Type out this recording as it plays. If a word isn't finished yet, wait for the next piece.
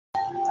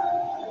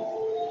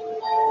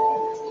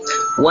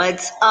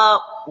What's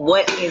up?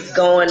 What is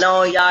going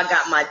on? Y'all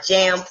got my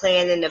jam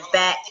playing in the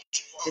back.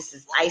 This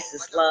is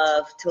Isis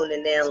Love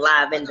tuning in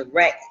live and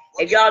direct.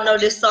 If y'all know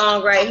this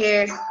song right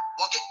here,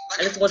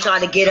 I just want y'all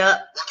to get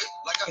up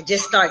and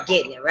just start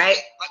getting it, right?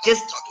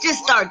 Just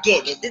start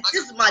getting it. This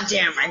is my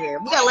jam right here.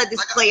 We gotta let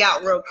this play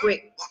out real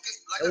quick.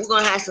 And we're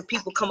gonna have some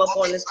people come up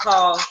on this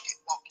call.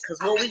 Cause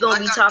what we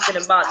gonna be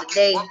talking about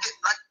today,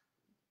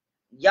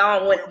 y'all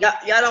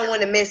don't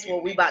want to miss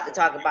what we about to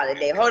talk about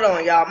today. Hold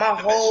on, y'all. My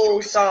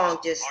whole song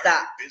just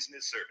stopped.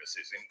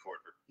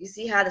 You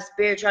see how the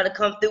spirit try to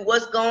come through?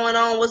 What's going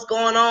on? What's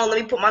going on?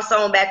 Let me put my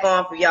song back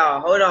on for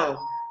y'all. Hold on.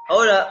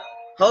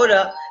 Hold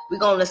up. We're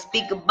gonna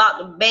speak about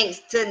the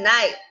banks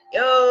tonight.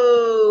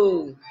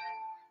 Yo,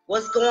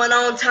 what's going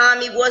on,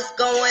 Tommy? What's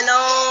going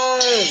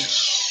on?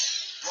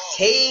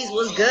 Hayes,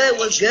 what's good?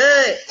 What's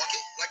good?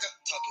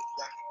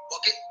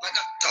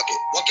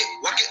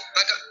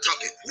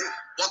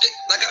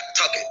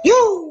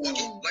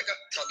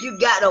 You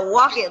gotta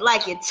walk it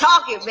like you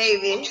talk it,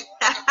 baby.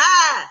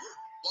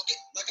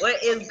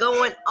 What is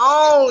going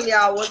on,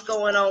 y'all? What's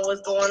going on?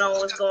 What's going on?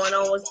 What's going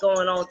on? What's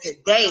going on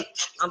today?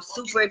 I'm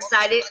super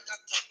excited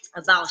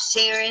about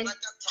sharing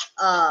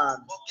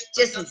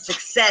just some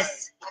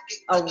success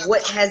of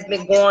what has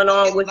been going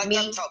on with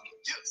me.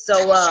 So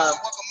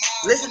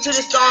listen to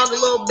this song a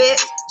little bit,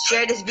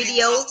 share this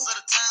video.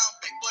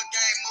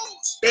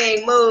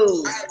 Bang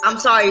moves. I'm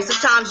sorry,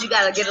 sometimes you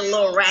gotta get a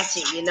little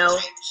ratchet, you know.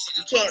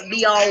 You can't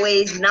be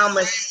always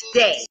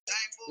namaste.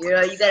 You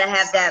know, you gotta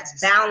have that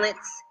balance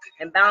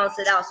and balance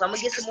it out. So I'm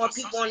gonna get some more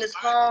people on this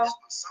call,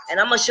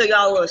 and I'm gonna show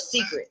y'all a little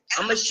secret.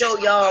 I'm gonna show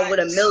y'all what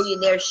a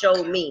millionaire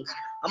showed me.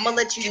 I'm gonna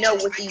let you know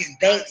what these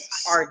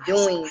banks are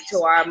doing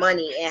to our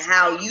money and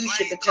how you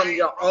should become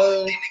your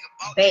own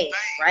bank,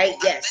 right?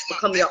 Yes,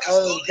 become your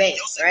own bank,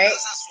 right?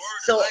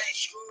 So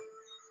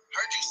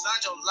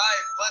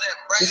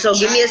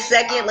give me a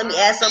second. Let me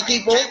add some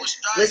people.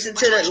 Listen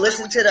to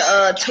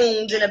the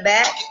tunes in the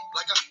back.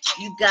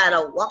 You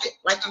gotta walk it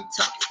like you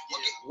talk it.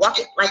 Walk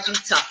it like you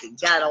talk it.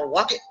 Gotta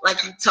walk it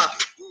like you talk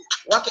it.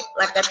 Walk it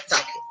like I talk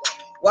it.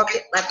 Walk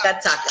it like I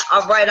talk it.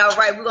 All right.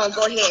 We're gonna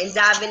go ahead and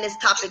dive in this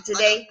topic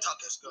today.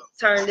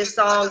 Turn this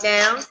song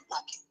down.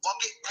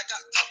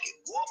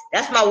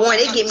 That's my one.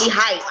 It get me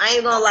hype. I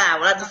ain't gonna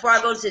lie. Before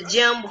I go to the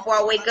gym, before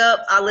I wake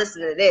up, I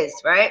listen to this,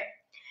 right?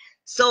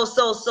 So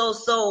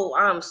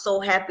I'm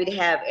so happy to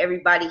have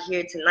everybody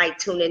here tonight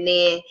tuning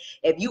in.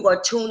 If you are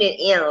tuning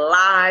in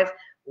live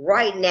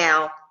right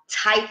now,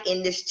 type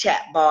in this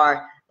chat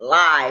bar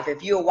live.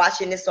 If you're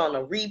watching this on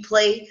a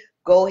replay,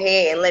 go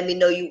ahead and let me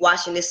know you're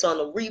watching this on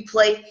the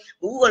replay.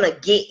 We're going to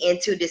get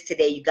into this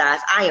today, you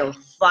guys. I am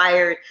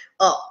fired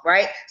up,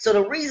 right? So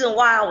the reason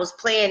why I was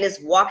playing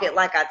this Walk It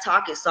Like I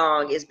Talk It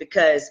song is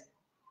because,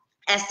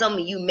 as some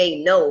of you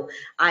may know,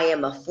 I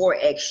am a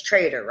Forex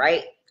trader,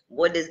 right?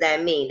 What does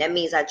that mean? That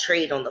means I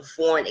trade on the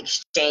foreign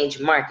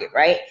exchange market,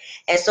 right?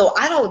 And so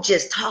I don't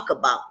just talk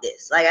about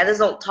this. Like, I just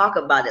don't talk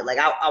about it. Like,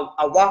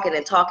 I walk it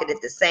and talk it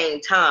at the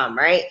same time,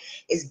 right?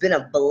 It's been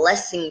a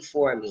blessing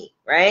for me,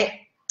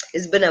 right?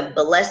 It's been a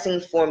blessing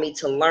for me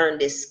to learn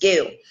this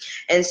skill.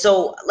 And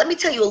so let me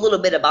tell you a little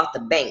bit about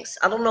the banks.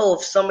 I don't know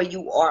if some of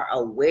you are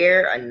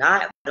aware or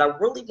not, but I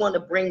really want to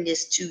bring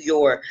this to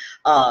your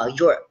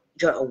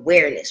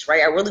awareness,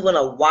 right? I really want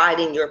to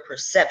widen your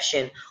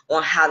perception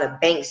on how the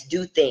banks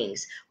do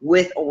things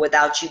with or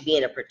without you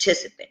being a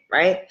participant,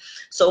 right?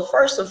 So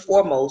first and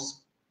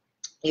foremost,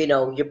 you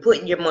know, you're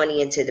putting your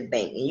money into the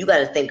bank, and you got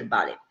to think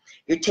about it.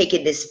 You're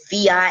taking this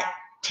fiat,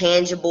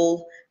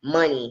 tangible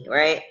money,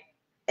 right?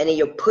 And then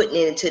you're putting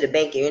it into the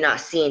bank, and you're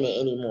not seeing it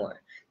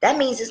anymore. That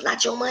means it's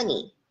not your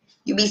money.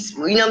 You know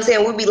what I'm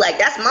saying? We'd be like,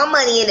 that's my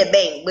money in the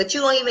bank, but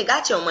you don't even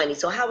got your money.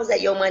 So how is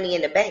that your money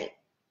in the bank?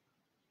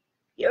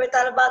 You ever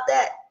thought about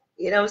that?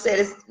 You know what I'm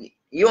saying?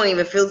 You don't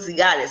even feel you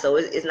got it, so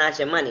it's not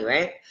your money,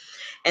 right?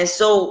 And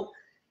so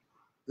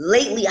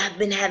lately I've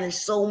been having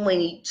so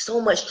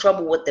much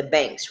trouble with the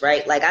banks,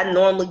 right? Like, I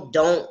normally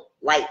don't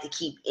like to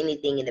keep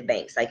anything in the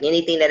banks. Like,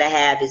 anything that I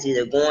have is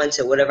either going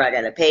to whatever I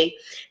gotta pay,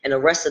 and the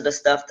rest of the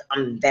stuff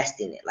I'm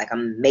investing it. Like,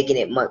 I'm making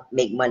it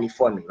make money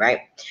for me, right?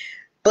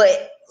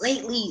 But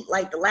lately,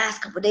 like the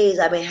last couple of days,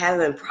 I've been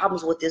having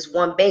problems with this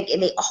one bank,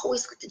 and they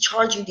always like to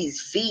charge you these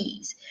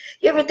fees.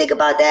 You ever think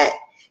about that?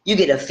 You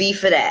get a fee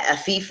for that, a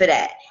fee for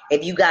that.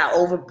 If you got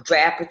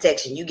overdraft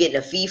protection, you get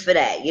a fee for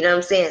that. You know what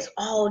I'm saying? It's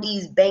all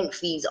these bank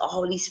fees,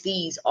 all these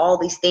fees, all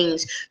these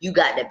things you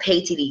got to pay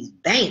to these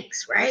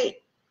banks, right?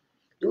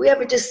 Do we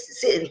ever just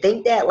sit and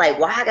think that, like,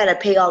 why I got to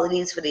pay all of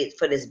these for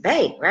this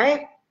bank,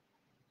 right?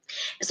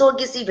 And so it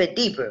gets even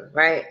deeper,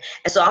 right?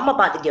 And so I'm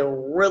about to get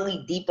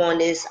really deep on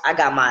this. I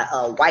got my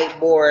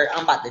whiteboard.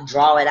 I'm about to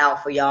draw it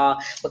out for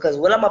y'all, because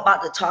what I'm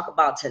about to talk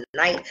about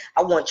tonight,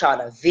 I want y'all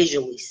to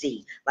visually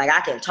see. Like, I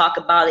can talk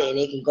about it and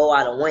it can go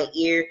out of one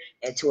ear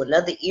and to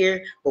another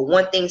ear, but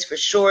one thing's for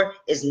sure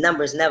is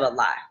numbers never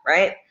lie,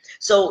 right?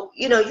 So,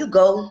 you know, you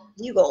go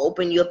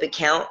open your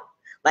account.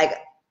 Like,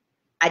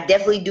 I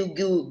definitely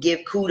do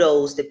give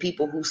kudos to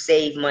people who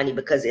save money,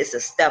 because it's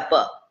a step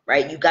up.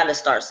 right? You got to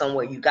start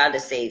somewhere. You got to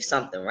save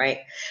something, right?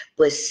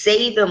 But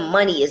saving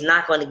money is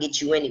not going to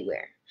get you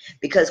anywhere.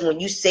 Because when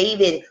you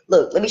save it,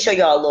 look, let me show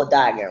y'all a little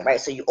diagram,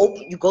 right? So you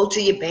go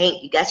to your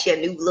bank, you got your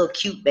new little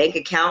cute bank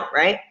account,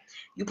 right?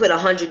 You put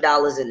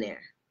 $100 in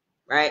there,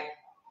 right?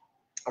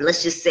 And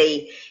let's just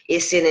say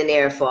it's sitting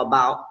there for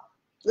about,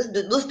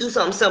 let's do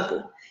something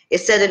simple.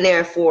 It's sitting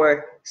there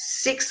for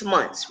 6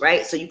 months,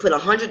 right? So you put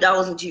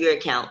 $100 into your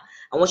account.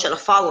 I want y'all to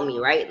follow me,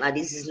 right? Now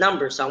these is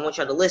numbers, so I want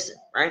y'all to listen,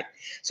 right?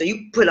 So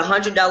you put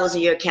 $100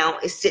 in your account.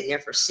 It's sitting there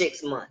for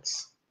 6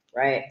 months,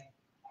 right?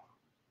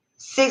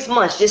 6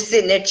 months just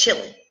sitting there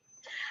chilling.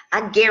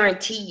 I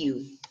guarantee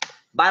you,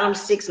 by them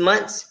 6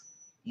 months,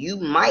 you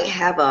might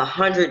have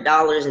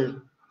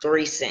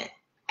 $100.03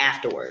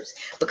 afterwards,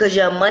 because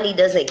your money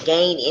doesn't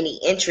gain any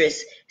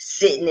interest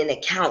sitting in an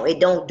account.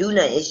 It don't do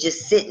nothing. It's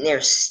just sitting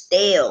there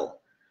stale,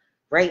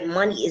 right?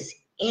 Money is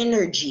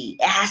energy.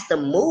 It has to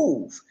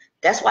move.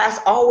 That's why it's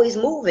always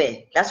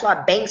moving. That's why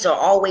banks are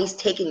always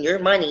taking your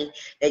money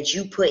that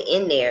you put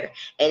in there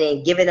and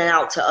then giving it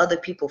out to other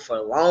people for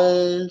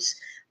loans,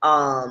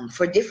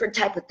 for different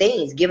type of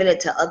things, giving it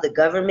to other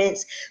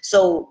governments.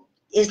 So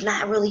it's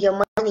not really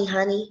your money,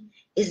 honey.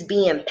 It's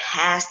being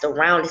passed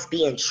around. It's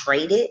being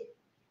traded.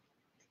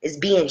 It's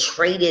being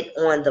traded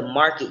on the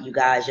market, you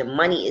guys. Your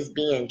money is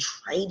being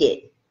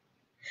traded.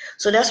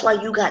 So that's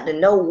why you got to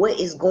know what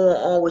is going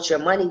on with your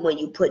money when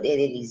you put it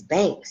in these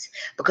banks.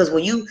 Because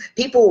when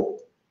people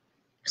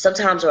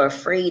sometimes are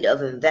afraid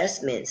of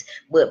investments,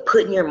 but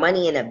putting your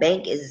money in a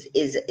bank is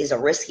a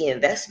risky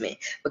investment.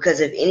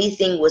 Because if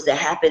anything was to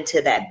happen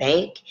to that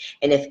bank,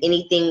 and if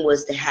anything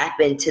was to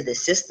happen to the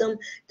system,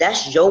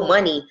 that's your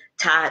money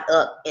tied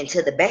up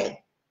into the bank.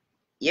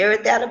 You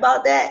ever thought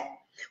about that?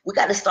 We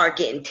got to start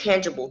getting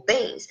tangible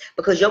things,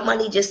 because your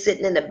money just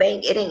sitting in the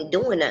bank, it ain't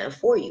doing nothing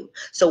for you.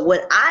 So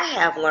what I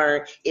have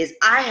learned is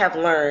I have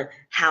learned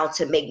how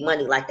to make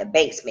money like the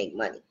banks make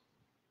money,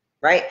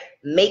 right?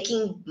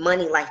 Making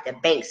money like the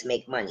banks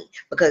make money.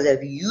 Because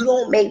if you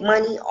don't make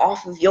money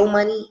off of your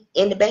money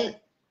in the bank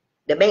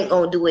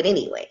gonna do it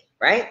anyway,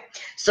 right?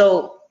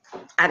 So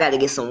I got to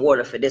get some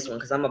water for this one,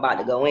 because I'm about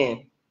to go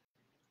in.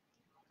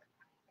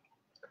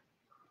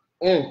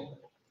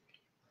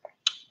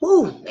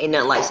 Woo, ain't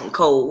nothing like some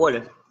cold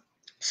water.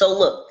 So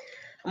look,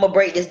 I'm gonna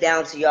break this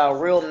down to y'all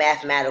real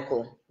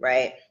mathematical,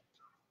 right?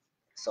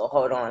 So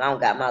hold on, I don't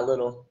got my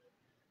little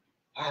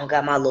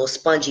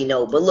spongy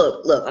note, but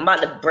look, I'm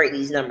about to break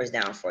these numbers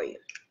down for you,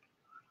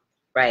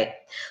 right?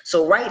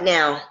 So right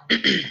now,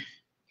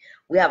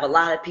 we have a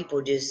lot of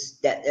people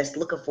just that's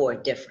looking for a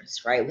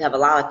difference, right? We have a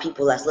lot of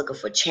people that's looking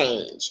for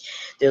change.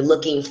 They're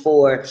looking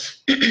for,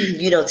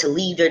 to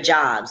leave their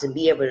jobs and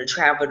be able to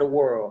travel the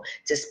world,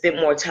 to spend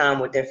more time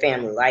with their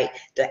family, right?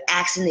 They're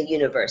asking the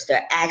universe,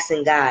 they're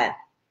asking God,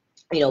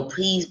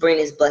 please bring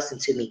this blessing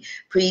to me.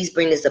 Please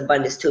bring this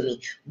abundance to me.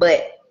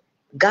 But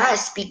God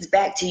speaks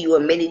back to you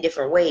in many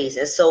different ways.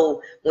 And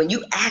so when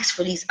you ask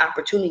for these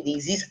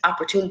opportunities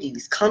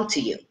come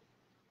to you.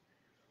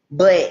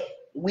 But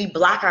we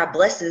block our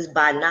blessings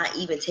by not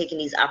even taking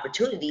these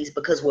opportunities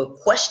because we're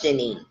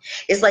questioning.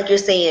 It's like you're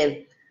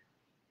saying,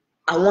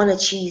 I want a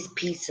cheese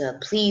pizza.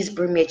 Please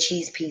bring me a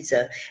cheese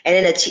pizza.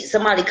 And then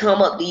somebody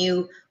come up to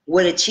you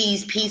with a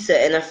cheese pizza,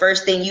 and the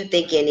first thing you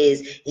thinking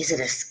is it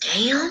a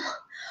scam?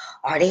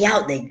 Are they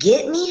out to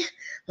get me?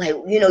 Like,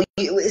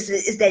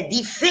 it's that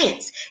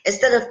defense.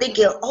 Instead of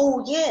thinking,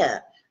 oh yeah,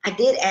 I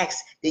did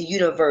ask the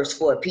universe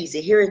for a pizza.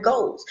 Here it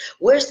goes.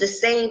 Where's the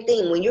same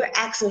thing when you're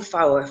asking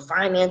for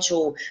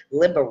financial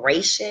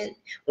liberation,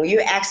 when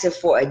you're asking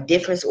for a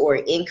difference or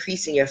an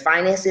increase in your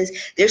finances,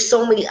 there's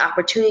so many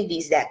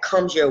opportunities that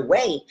comes your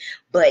way,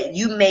 but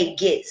you may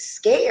get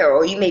scared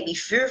or you may be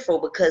fearful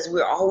because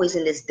we're always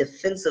in this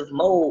defensive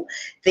mode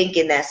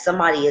thinking that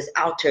somebody is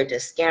out there to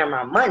scam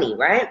our money,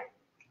 right?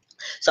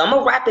 So I'm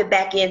going to wrap it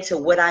back into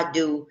what I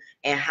do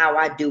and how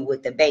I do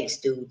what the banks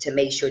do to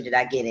make sure that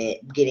I get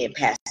in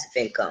passive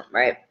income,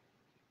 right?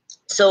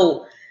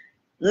 So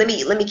let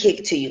me kick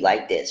it to you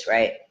like this,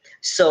 right?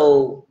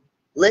 So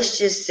let's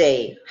just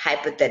say,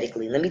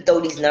 hypothetically, let me throw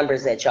these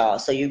numbers at y'all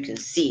so you can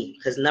see,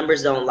 because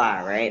numbers don't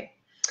lie, right?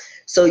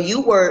 So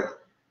you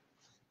work,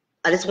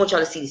 I just want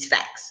y'all to see these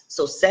facts.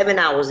 So 7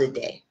 hours a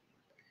day.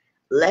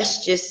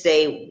 Let's just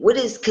say,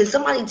 can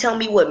somebody tell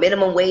me what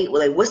minimum wage,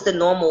 like what's the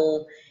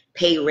normal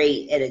pay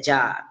rate at a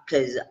job?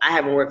 Because I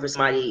haven't worked for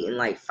somebody in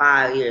like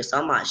 5 years, so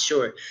I'm not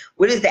sure.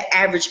 What is the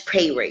average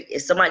pay rate?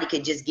 If somebody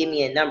could just give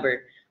me a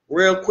number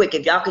real quick,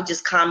 if y'all could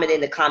just comment in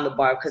the comment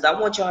bar, because I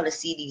want y'all to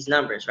see these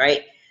numbers,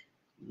 right?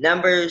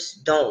 Numbers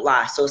don't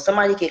lie. So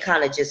somebody can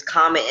kind of just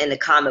comment in the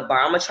comment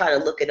bar. I'm going to try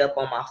to look it up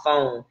on my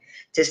phone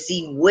to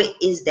see what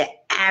is the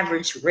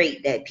average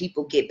rate that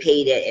people get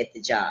paid at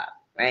the job,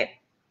 right?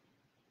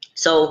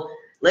 So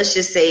let's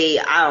just say,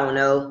 I don't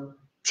know,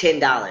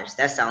 $10.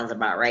 That sounds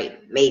about right,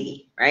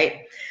 maybe,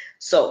 right?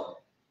 So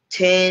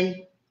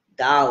 $10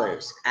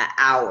 an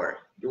hour.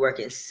 You're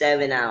working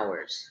 7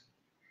 hours.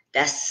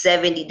 That's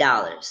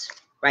 $70,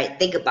 right?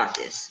 Think about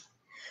this.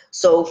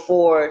 So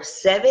for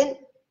 7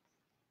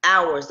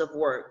 hours of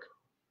work,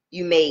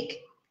 you make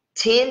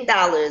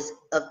 $10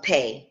 of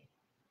pay,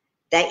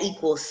 that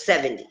equals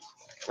 70,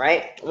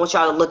 right? I want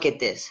y'all to look at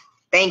this.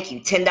 Thank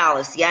you,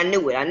 $10. See, I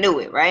knew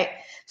it, right?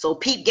 So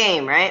peep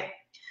game, right?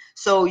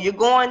 So you're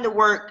going to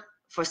work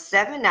for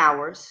 7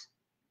 hours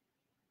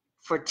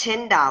for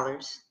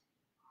 $10.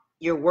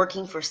 You're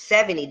working for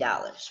 $70,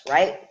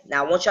 right?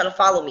 Now I want y'all to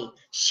follow me.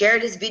 Share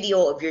this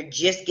video if you're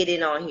just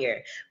getting on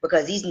here,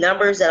 because these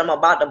numbers that I'm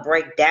about to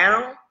break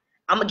down,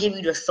 I'm gonna give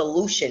you the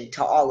solution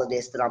to all of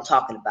this that I'm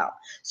talking about.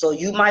 So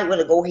you might want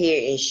to go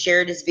here and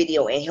share this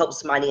video and help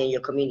somebody in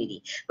your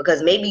community,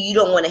 because maybe you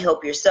don't want to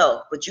help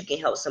yourself, but you can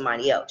help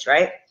somebody else,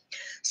 right?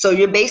 So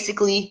you're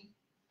basically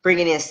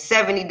bringing in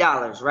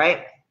 $70,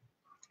 right?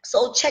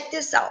 So check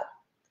this out.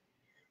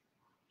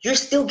 You're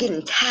still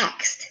getting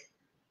taxed.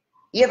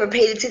 You ever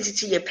paid attention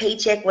to your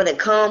paycheck when it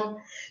come?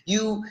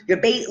 You're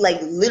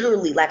like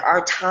literally, like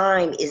our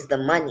time is the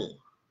money,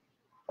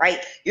 right?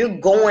 You're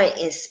going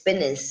and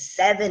spending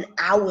 7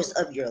 hours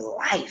of your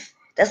life.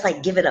 That's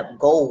like giving up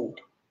gold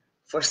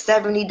for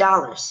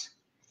 $70,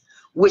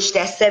 which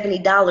that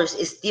 $70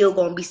 is still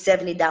going to be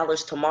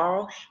 $70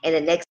 tomorrow and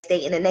the next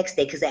day and the next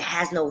day, because it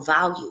has no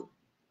value,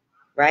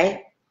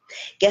 right?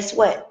 Guess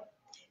what?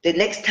 The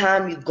next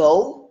time you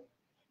go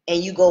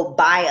and you go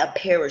buy a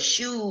pair of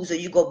shoes or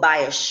you go buy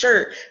a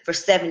shirt for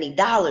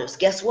 $70,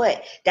 guess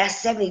what?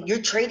 That's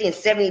you're trading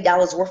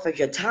 $70 worth of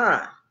your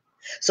time.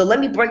 So let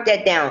me break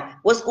that down.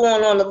 What's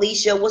going on,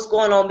 Alicia? What's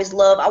going on, Miss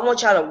Love? I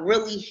want y'all to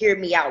really hear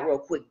me out real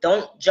quick.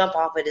 Don't jump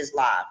off of this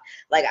live.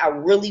 Like, I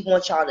really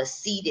want y'all to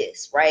see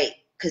this, right?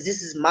 Because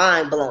this is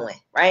mind-blowing,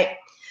 right?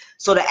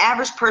 So the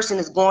average person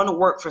is going to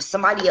work for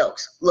somebody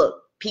else.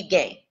 Look, peep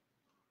game.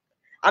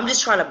 I'm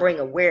just trying to bring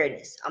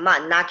awareness. I'm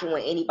not knocking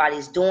what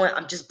anybody's doing.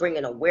 I'm just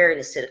bringing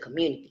awareness to the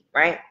community,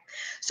 right?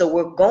 So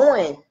we're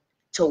going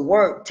to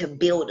work to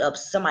build up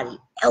somebody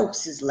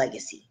else's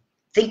legacy.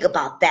 Think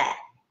about that.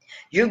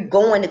 You're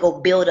going to go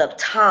build up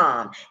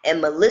Tom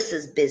and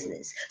Melissa's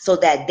business so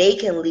that they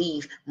can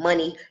leave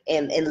money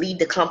and leave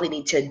the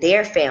company to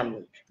their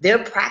family.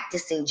 They're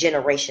practicing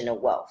generational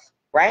wealth,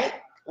 right?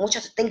 I want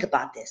you to think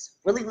about this.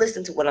 Really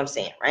listen to what I'm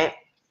saying, right?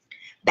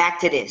 Back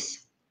to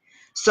this.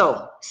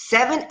 So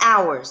 7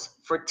 hours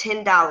for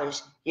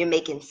 $10, you're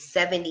making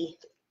 $70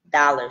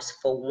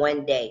 for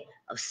 1 day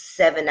of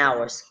 7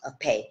 hours of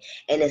pay,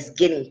 and it's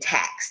getting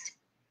taxed.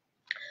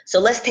 So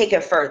let's take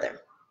it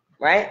further,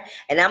 right?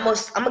 And I'm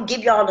gonna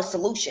give y'all the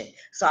solution.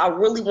 So I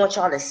really want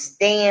y'all to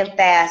stand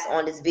fast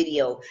on this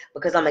video,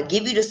 because I'm gonna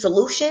give you the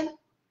solution,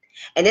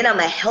 and then I'm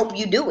gonna help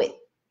you do it.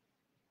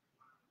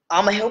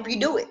 I'm gonna help you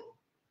do it.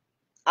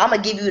 I'm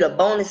gonna give you the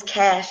bonus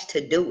cash to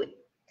do it.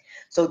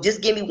 So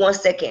just give me 1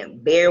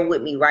 second. Bear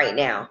with me right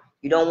now.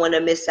 You don't want to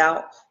miss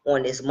out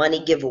on this money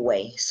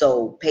giveaway.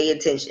 So pay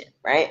attention,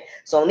 right?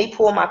 So let me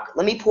pull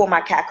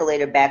my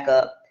calculator back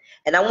up,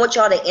 and I want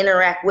y'all to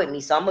interact with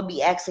me. So I'm gonna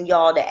be asking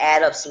y'all to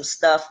add up some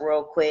stuff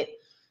real quick.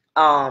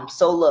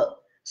 So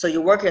look, so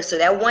you're working. So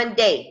that 1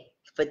 day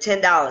for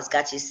 $10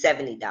 got you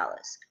 $70,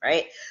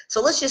 right?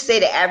 So let's just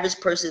say the average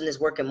person is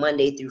working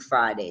Monday through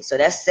Friday. So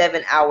that's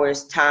 7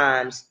 hours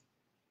times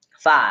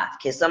 5.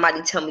 Can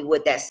somebody tell me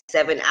what that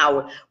 7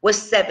 hour, what's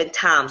 7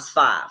 times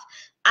 5?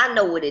 I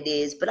know what it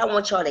is, but I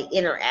want y'all to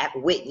interact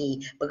with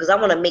me, because I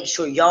want to make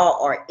sure y'all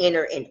are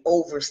inner and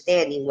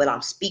overstanding what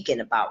I'm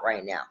speaking about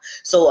right now.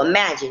 So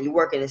imagine you're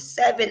working in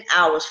 7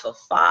 hours for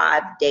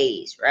 5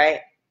 days, right?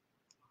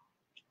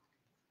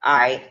 All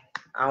right.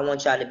 I don't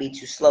want y'all to be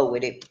too slow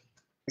with it.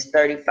 It's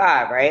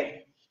 35,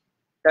 right?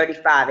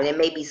 35, and there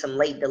may be some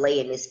late delay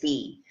in this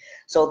feed.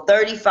 So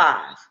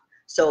 35.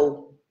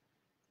 So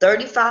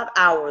 35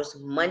 hours,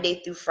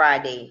 Monday through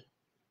Friday,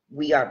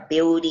 we are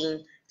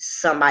building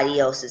somebody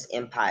else's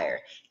empire.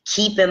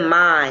 Keep in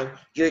mind,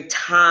 your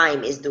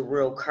time is the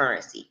real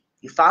currency.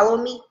 You follow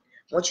me?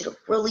 I want you to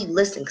really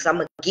listen, because I'm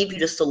going to give you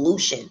the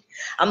solution.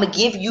 I'm going to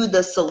give you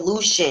the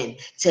solution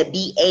to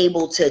be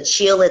able to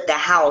chill at the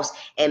house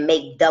and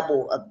make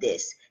double of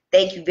this.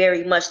 Thank you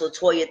very much,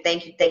 Latoya.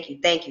 Thank you, thank you,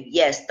 thank you.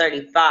 Yes,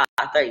 35,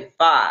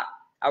 35.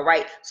 All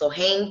right, so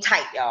hang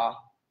tight, y'all.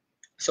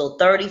 So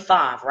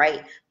 35,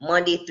 right?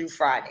 Monday through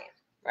Friday,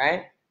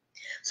 right?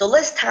 So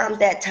let's times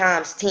that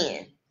times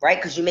 10, right?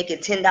 Because you're making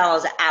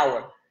 $10 an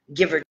hour,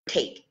 give or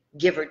take,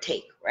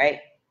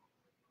 right?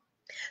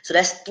 So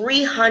that's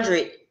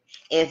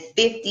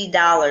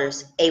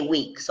 $350 a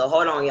week. So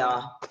hold on,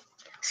 y'all.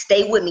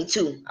 Stay with me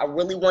too. I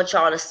really want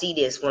y'all to see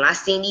this. When I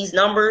seen these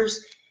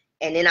numbers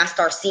and then I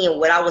start seeing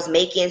what I was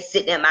making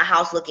sitting at my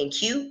house looking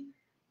cute,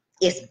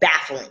 it's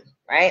baffling,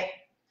 right?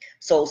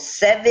 So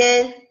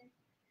 7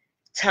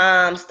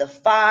 times the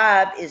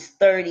 5 is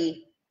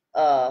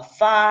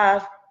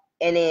 35,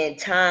 and then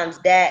times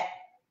that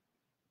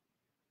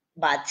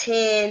by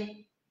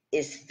 10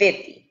 is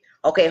 50.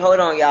 Okay, hold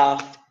on,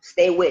 y'all.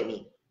 Stay with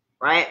me,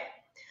 right?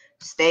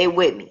 Stay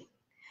with me.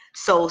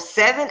 So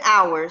 7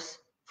 hours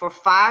for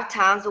 5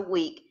 times a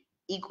week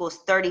equals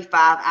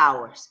 35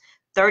 hours.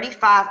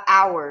 35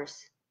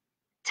 hours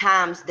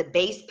times the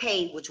base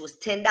pay, which was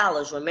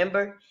 $10,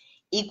 remember,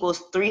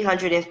 equals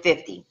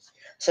 350.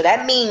 So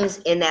that means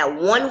in that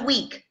 1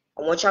 week,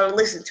 I want y'all to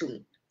listen to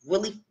me.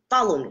 Really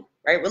follow me,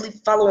 right? Really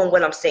following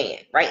what I'm saying,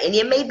 right? And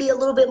it may be a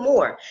little bit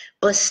more,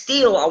 but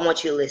still I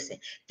want you to listen.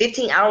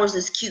 15 hours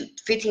is cute.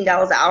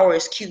 $15 an hour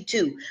is cute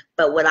too.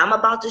 But what I'm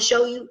about to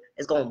show you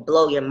is going to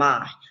blow your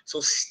mind.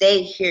 So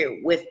stay here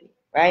with me,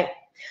 right?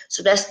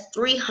 So that's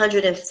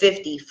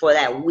 $350 for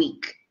that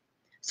week.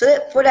 So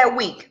that for that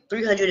week,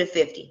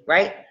 $350,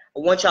 right? I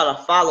want y'all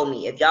to follow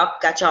me. If y'all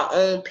got your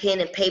own pen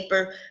and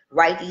paper,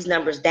 write these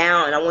numbers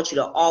down, and I want you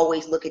to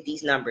always look at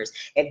these numbers.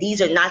 If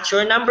these are not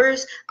your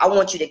numbers, I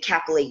want you to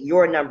calculate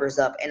your numbers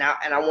up, and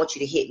I want you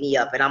to hit me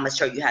up, and I'm going to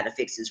show you how to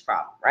fix this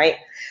problem, right?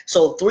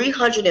 So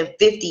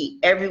 350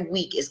 every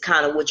week is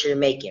kind of what you're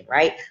making,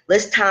 right?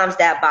 Let's times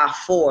that by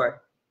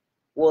 4.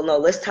 Well, no,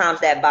 let's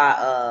times that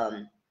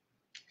by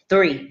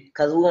 3,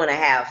 because we want to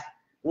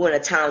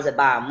times it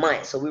by a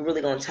month. So we're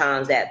really going to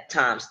times that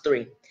times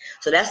 3.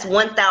 So that's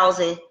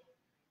 1,000.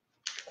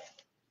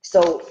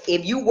 So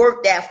if you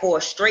work that for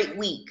a straight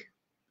week,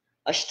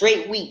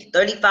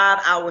 35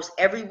 hours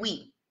every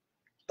week,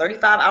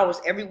 35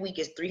 hours every week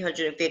is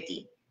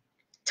 350.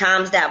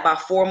 Times that by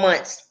 4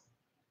 months,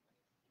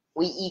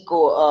 we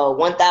equal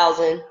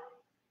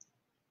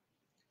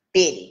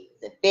 1,050.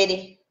 The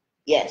 50?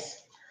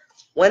 Yes.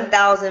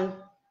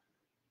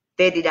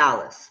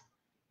 $1,050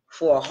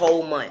 for a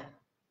whole month.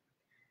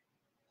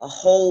 A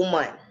whole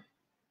month,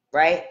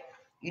 right?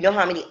 You know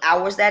how many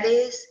hours that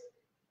is?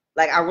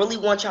 Like, I really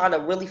want y'all to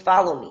really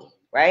follow me,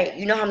 right?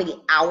 You know how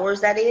many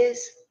hours that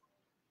is?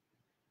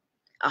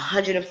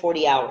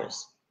 140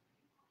 hours.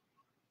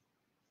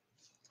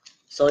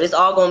 So this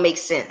all gonna make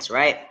sense,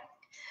 right?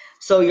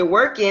 So you're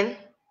working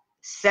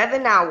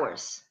 7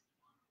 hours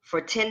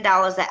for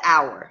 $10 an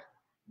hour.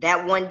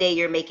 That one day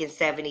you're making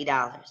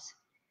 $70.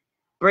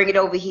 Bring it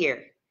over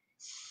here.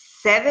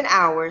 7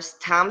 hours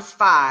times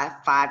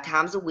 5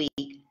 times a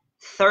week,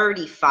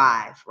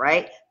 35,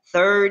 right?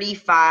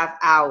 35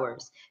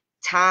 hours.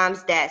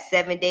 Times that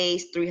 7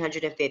 days,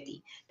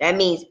 350. That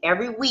means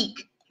every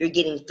week you're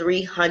getting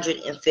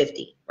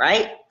 350,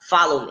 right?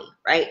 Follow me,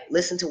 right?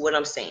 Listen to what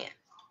I'm saying,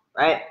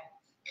 right?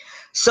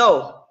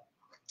 So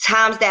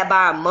times that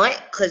by a month,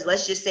 because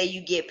let's just say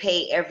you get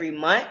paid every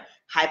month,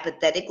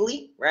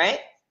 hypothetically,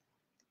 right?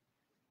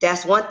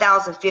 That's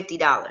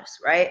 $1,050,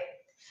 right?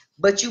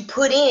 But you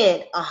put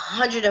in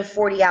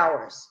 140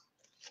 hours.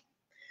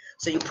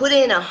 So you put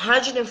in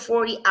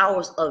 140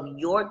 hours of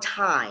your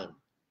time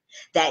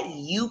that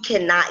you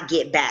cannot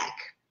get back,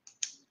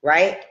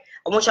 right?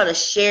 I want y'all to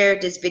share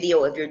this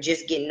video if you're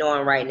just getting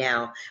on right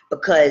now,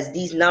 because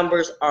these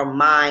numbers are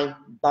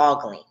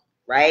mind-boggling,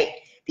 right?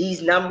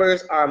 These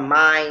numbers are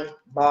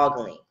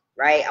mind-boggling,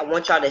 right? I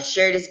want y'all to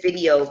share this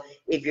video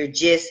if you're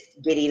just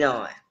getting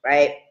on,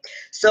 right?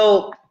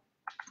 So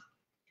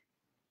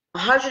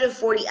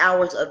 140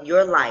 hours of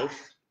your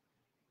life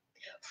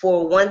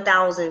for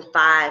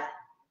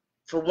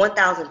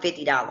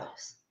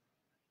 $1,050.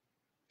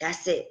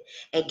 That's it.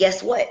 And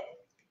guess what?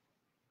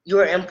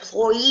 You're an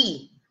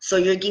employee, so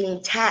you're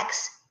getting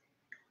taxed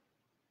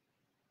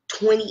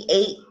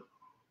 28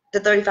 to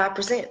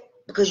 35%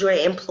 because you're an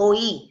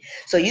employee.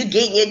 So you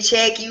getting your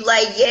check, you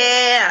like,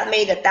 yeah, I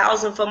made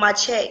 $1,000 for my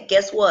check.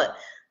 Guess what?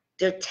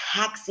 They're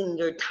taxing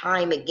your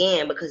time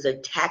again because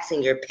they're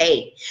taxing your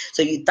pay.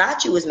 So you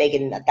thought you was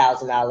making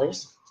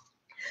 $1,000.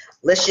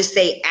 Let's just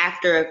say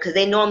after, because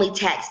they normally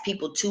tax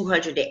people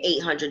 $200 to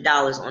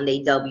 $800 on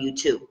their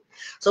W-2.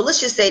 So let's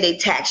just say they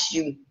taxed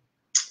you.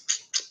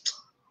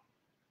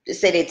 Let's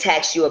say they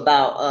taxed you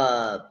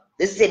about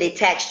let's say they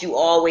taxed you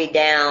all the way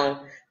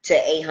down to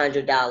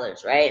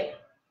 $800, right?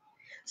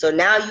 So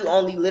now you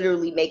only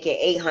literally making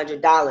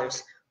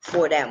 $800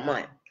 for that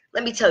month.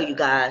 Let me tell you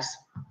guys,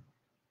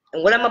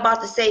 and what I'm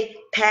about to say,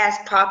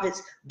 past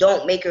profits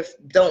don't make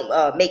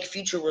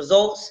future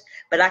results,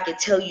 but I can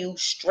tell you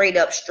straight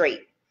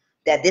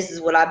that this is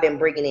what I've been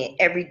bringing in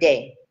every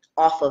day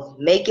off of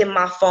making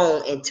my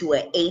phone into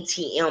an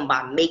ATM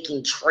by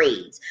making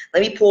trades.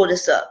 Let me pull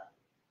this up.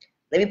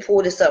 Let me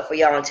pull this up for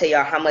y'all and tell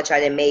y'all how much I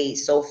done made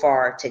so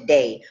far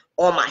today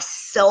on my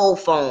cell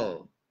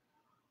phone.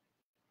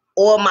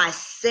 On my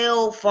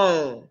cell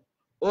phone.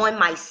 On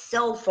my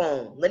cell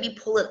phone. Let me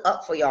pull it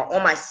up for y'all.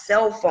 On my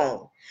cell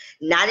phone.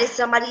 Not at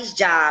somebody's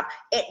job.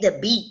 At the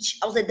beach.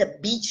 I was at the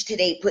beach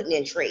today putting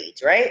in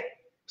trades, right?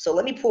 So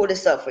let me pull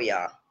this up for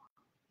y'all.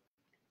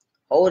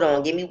 Hold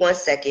on. Give me 1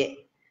 second.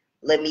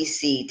 Let me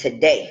see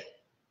today.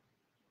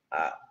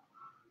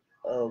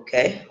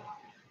 Okay.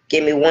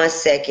 Give me 1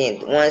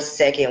 second. 1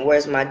 second.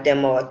 Where's my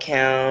demo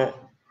account?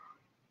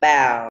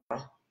 Bow.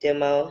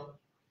 Demo.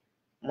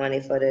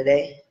 Money for the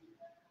day.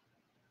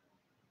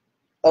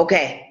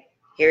 Okay.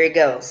 Here it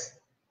goes.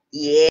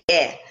 Yeah.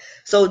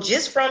 So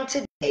just from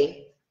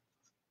today,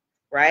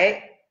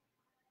 right?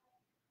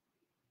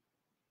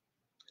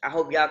 I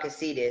hope y'all can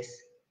see this.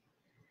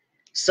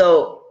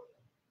 So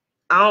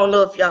I don't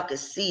know if y'all can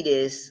see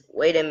this.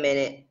 Wait a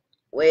minute.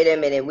 We're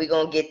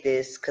going to get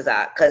this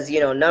because you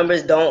know,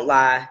 numbers don't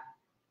lie.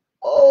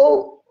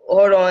 Oh,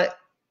 hold on.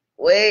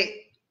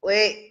 Wait,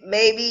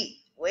 maybe.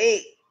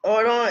 Wait,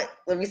 hold on.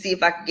 Let me see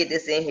if I can get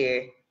this in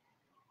here.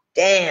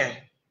 Damn.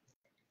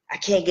 I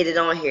can't get it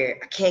on here.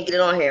 I can't get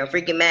it on here. I'm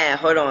freaking mad.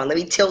 Hold on. Let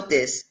me tilt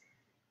this.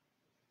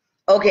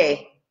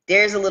 Okay,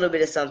 there's a little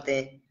bit of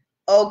something.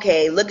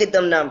 Okay, look at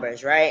them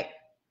numbers, right?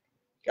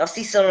 Y'all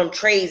see some of them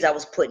trades I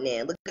was putting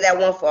in. Look at that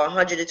one for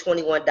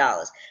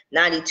 $121,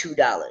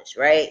 $92,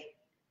 right?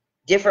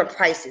 Different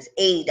prices,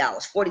 $80,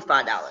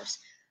 $45.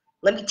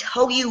 Let me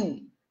tell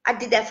you, I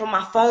did that from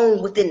my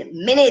phone within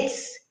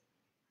minutes.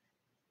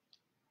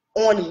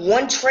 On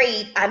one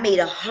trade, I made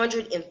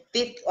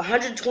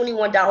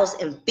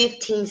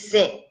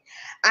 $121.15.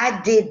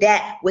 I did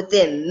that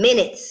within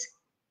minutes.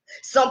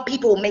 Some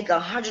people make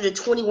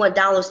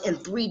 $121 in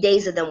 3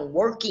 days of them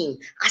working.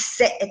 I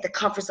sat at the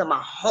comforts of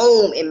my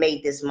home and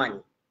made this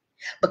money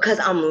because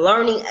I'm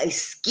learning a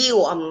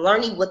skill. I'm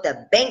learning what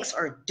the banks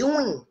are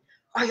doing.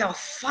 Are y'all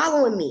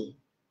following me?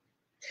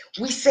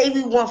 We say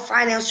we want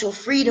financial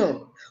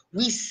freedom.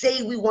 We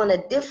say we want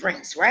a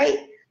difference,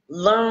 right?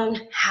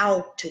 Learn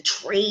how to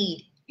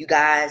trade, you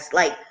guys.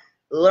 Like,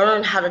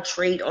 learn how to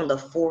trade on the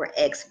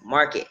Forex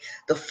market.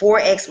 The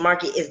Forex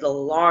market is the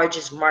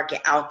largest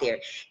market out there.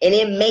 And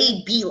it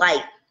may be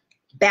like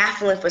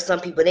baffling for some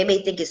people. They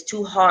may think it's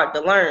too hard to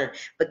learn.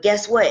 But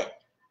guess what?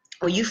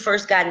 When you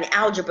first got in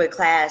algebra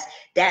class,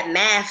 that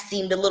math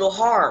seemed a little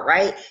hard,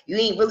 right? You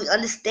ain't really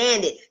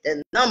understand it.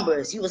 The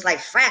numbers, you was like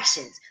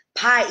fractions.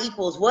 Pi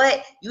equals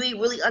what? You ain't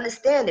really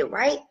understand it,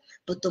 right?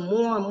 But the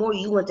more and more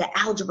you went to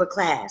algebra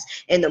class,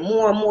 and the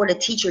more and more the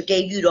teacher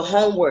gave you the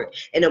homework,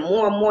 and the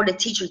more and more the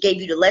teacher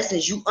gave you the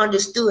lessons, you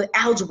understood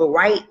algebra,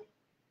 right?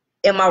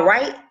 Am I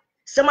right?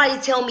 Somebody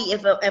tell me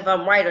if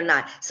I'm right or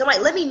not. Somebody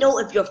let me know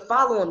if you're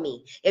following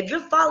me. If you're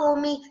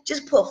following me,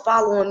 just put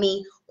following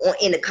me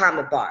in the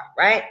comment bar,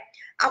 right?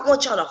 I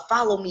want y'all to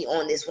follow me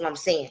on this, what I'm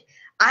saying.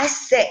 I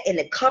sat in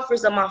the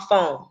comforts of my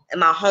phone, in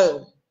my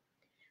home.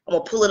 I'm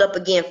going to pull it up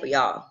again for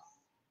y'all.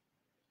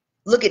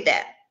 Look at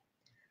that.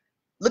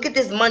 Look at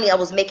this money I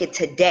was making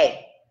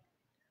today.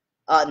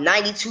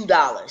 $92,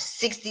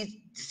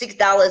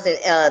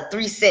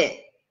 $66.03.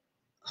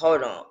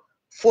 Hold on.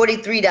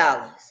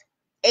 $43,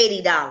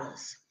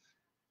 $80.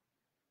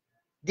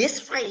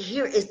 This right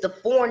here is the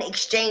foreign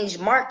exchange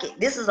market.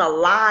 This is a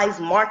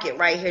live market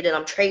right here that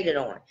I'm trading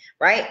on,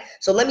 right?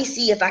 So let me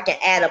see if I can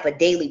add up a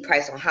daily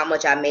price on how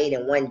much I made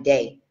in one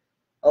day.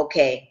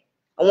 Okay.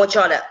 I want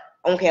y'all to,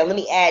 okay, let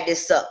me add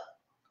this up.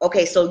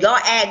 Okay, so y'all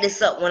add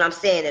this up when I'm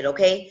saying it,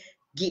 okay?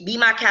 Be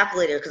my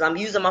calculator because I'm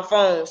using my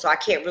phone, so I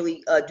can't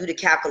really do the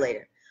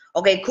calculator.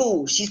 Okay,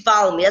 cool. She's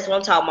following me. That's what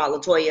I'm talking about,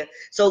 Latoya.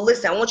 So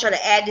listen, I want y'all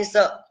to add this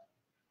up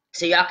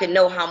so y'all can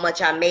know how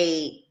much I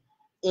made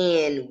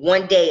in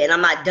one day, and I'm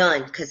not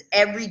done because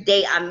every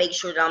day I make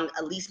sure that I'm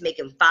at least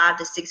making $500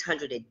 to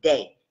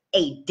 $600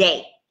 a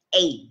day.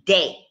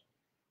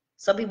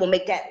 Some people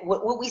make that.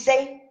 What we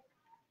say?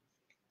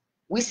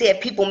 We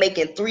said people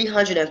making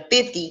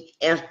 350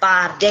 in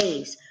 5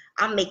 days.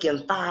 I'm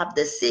making 5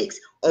 to 6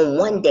 on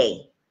one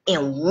day.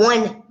 In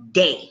one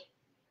day.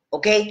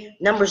 Okay?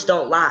 Numbers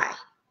don't lie.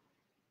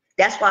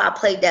 That's why I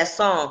played that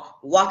song,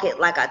 Walk It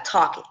Like I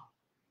Talk It.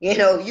 You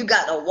know, you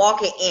got to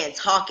walk it and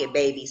talk it,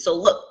 baby. So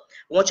look,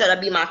 I want y'all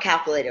to be my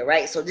calculator,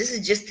 right? So this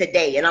is just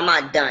today, and I'm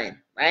not done,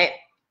 right?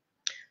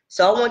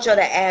 So I want y'all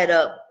to add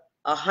up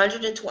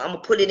 120. I'm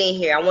going to put it in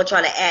here. I want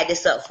y'all to add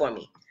this up for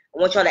me. I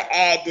want y'all to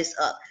add this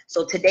up.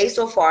 So today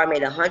so far, I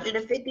made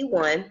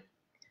 151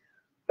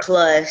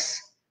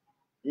 plus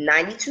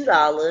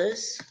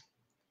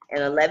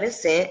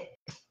 $92.11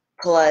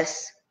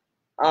 plus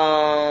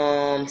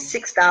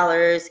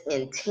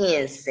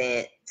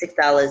 $6.10.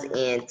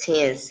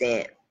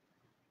 $6.10.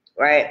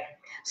 Right?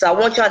 So I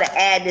want y'all to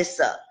add this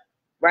up,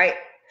 right?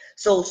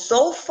 So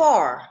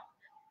far,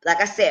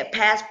 like I said,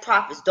 past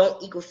profits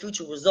don't equal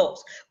future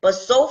results. But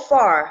so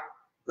far,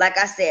 like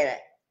I said,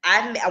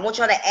 I want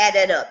y'all to add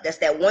that up. That's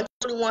that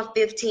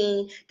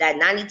 121.15, that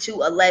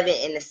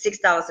 92.11, and the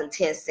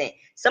 $6.10.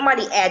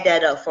 Somebody add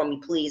that up for me,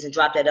 please, and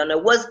drop that on there.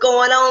 What's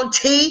going on,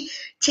 T?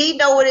 T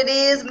know what it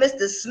is.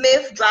 Mr.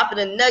 Smith dropping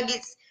the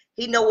nuggets.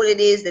 He know what it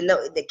is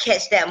to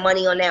catch that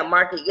money on that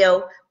market.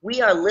 Yo,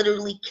 we are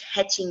literally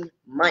catching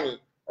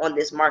money on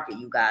this market,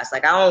 you guys.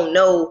 Like, I don't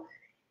know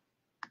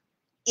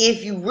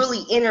if you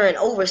really enter and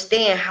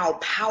understand how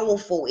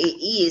powerful it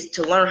is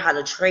to learn how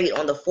to trade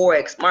on the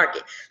Forex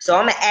market. So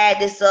I'm going to add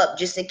this up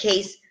just in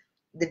case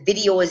the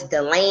video is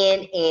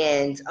delaying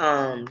and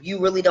you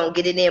really don't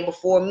get it in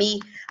before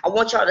me. I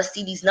want y'all to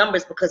see these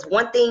numbers because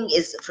one thing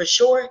is for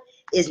sure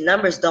is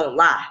numbers don't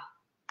lie.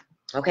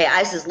 Okay,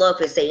 Isis Love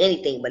can say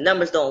anything, but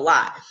numbers don't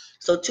lie.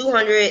 So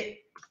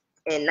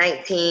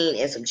 219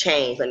 and some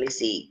change. Let me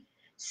see.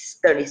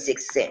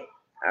 36 cents.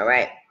 All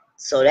right.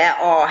 So that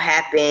all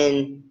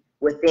happened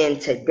within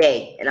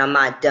today, and I'm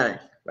not done.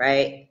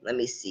 Right. Let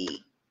me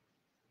see.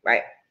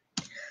 Right.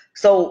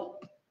 So,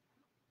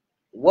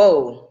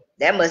 whoa.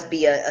 That must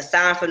be a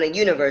sign from the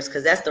universe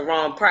because that's the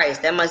wrong price.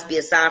 That must be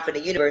a sign from the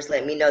universe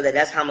letting me know that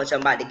that's how much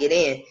I'm about to get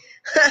in.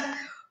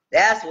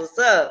 That's what's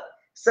up.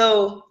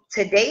 So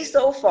today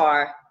so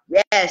far,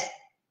 yes,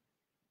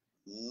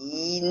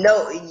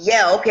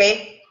 yeah,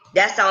 okay.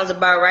 That sounds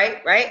about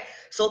right, right?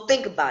 So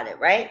think about it,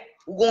 right?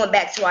 We're going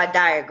back to our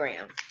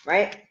diagram,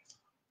 right?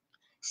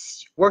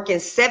 Working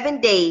 7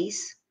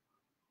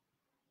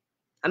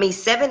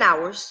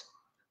 hours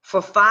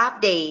for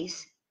 5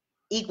 days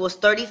equals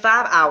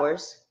 35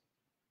 hours.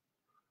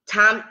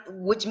 Time,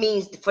 which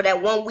means for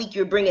that 1 week,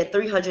 you're bringing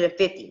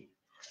 350.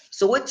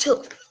 So it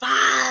took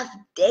 5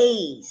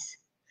 days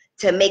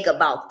to make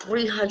about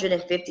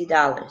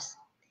 $350.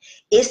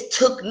 It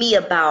took me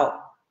about,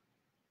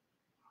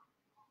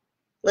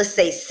 let's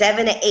say,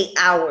 7 to 8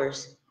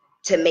 hours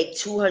to make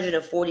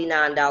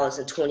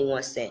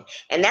 $249.21.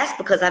 And that's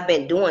because I've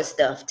been doing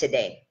stuff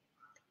today.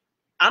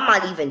 I'm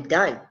not even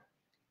done.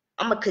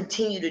 I'm going to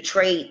continue to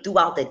trade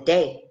throughout the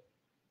day.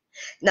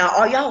 Now,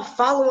 are y'all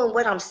following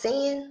what I'm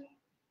saying?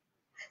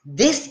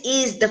 This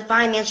is the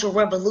financial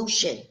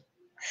revolution.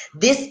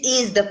 This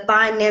is the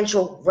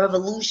financial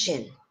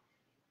revolution.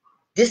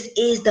 This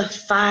is the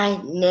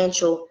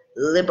financial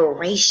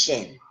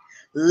liberation.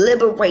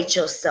 Liberate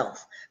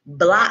yourself.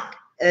 Break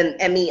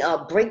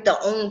the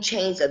own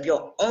chains of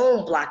your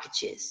own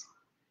blockages.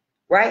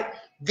 Right?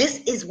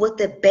 This is what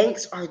the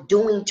banks are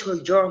doing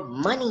to your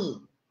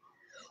money.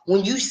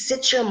 When you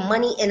sit your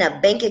money in a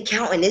bank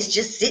account and it's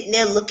just sitting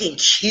there looking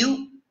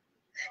cute,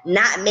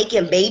 not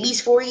making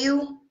babies for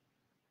you,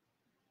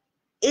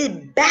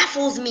 it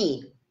baffles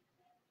me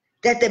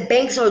that the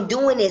banks are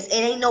doing this and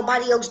ain't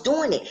nobody else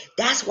doing it.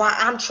 That's why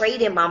I'm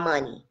trading my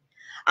money.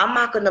 I'm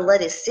not going to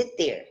let it sit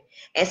there.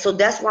 And so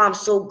that's why I'm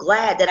so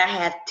glad that I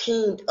have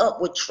teamed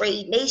up with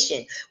Trade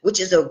Nation, which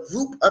is a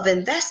group of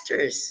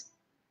investors.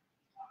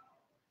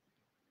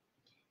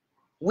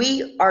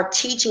 We are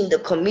teaching the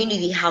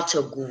community how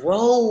to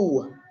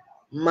grow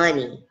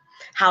money,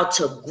 how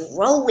to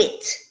grow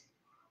it,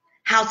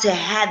 how to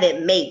have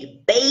it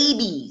make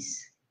babies.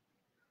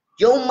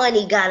 Your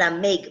money gotta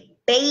make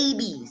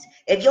babies.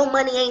 If your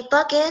money ain't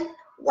fucking,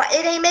 why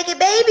it ain't making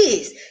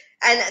babies?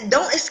 And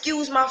don't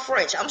excuse my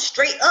French. I'm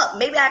straight up.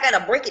 Maybe I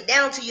gotta break it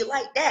down to you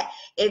like that.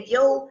 If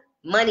your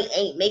money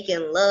ain't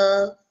making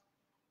love,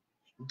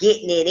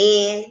 getting it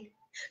in,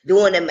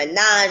 doing a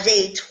menage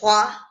a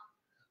trois,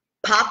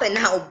 popping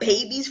out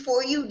babies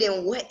for you,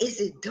 then what is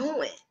it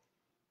doing?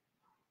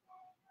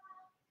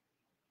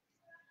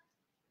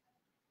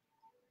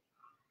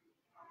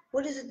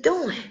 What is it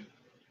doing?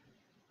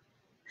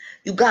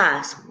 You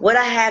guys, what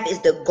I have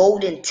is the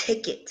golden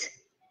ticket.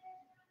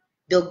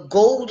 The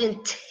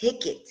golden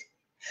ticket.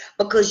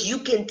 Because you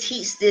can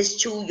teach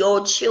this to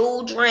your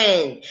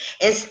children.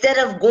 Instead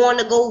of going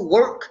to go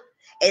work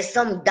at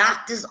some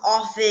doctor's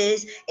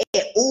office,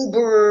 at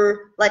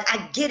Uber. Like,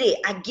 I get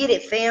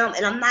it, fam.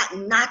 And I'm not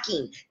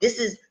knocking.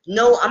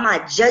 I'm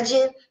not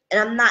judging, and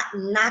I'm not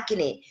knocking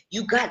it.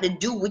 You got to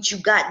do what you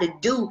got to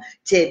do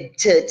to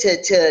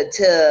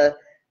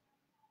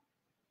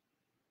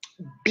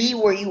be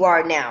where you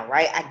are now,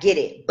 right? I get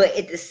it. But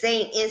at the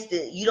same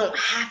instant, you don't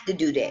have to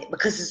do that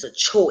because it's a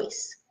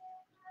choice.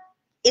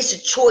 It's a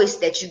choice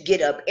that you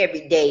get up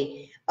every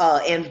day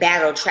in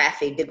battle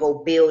traffic to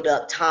go build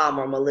up Tom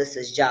or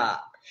Melissa's job.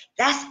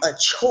 That's a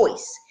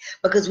choice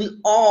because we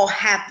all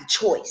have the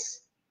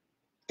choice.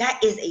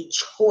 That is a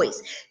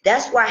choice.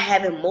 That's why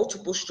having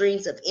multiple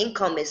streams of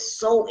income is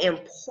so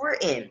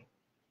important.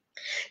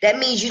 That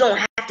means you don't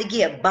have to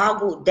get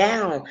boggled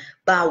down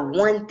by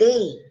one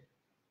thing.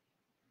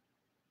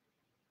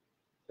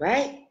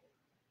 Right?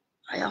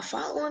 Are y'all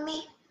following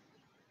me?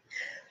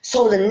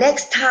 So the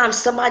next time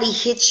somebody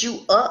hits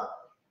you up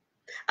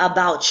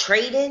about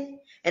trading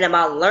and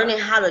about learning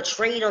how to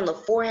trade on the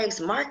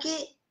Forex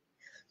market,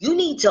 you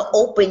need to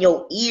open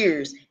your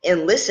ears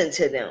and listen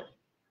to them.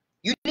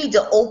 You need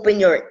to open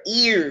your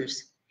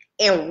ears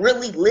and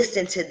really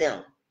listen to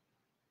them.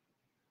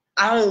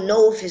 I don't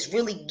know if it's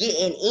really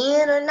getting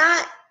in or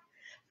not,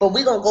 but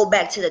we're going to go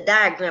back to the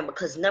diagram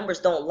because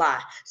numbers don't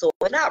lie. So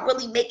if it's not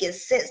really making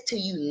sense to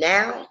you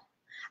now,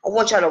 I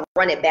want y'all to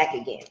run it back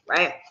again,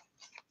 right?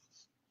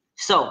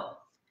 So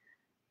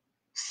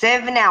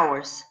 7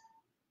 hours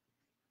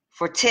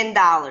for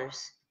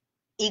 $10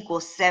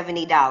 equals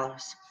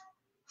 $70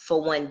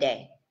 for one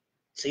day.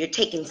 So you're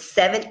taking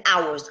 7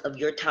 hours of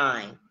your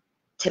time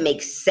to make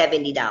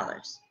 $70,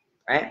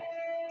 right?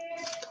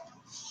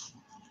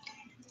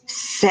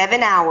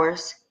 7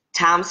 hours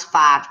times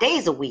 5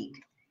 days a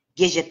week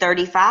gives you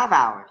 35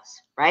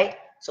 hours, right?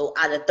 So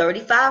out of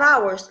 35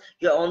 hours,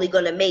 you're only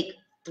going to make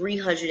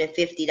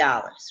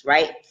 $350,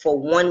 right? For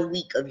 1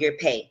 week of your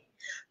pay.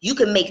 You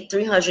can make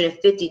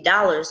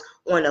 $350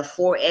 on a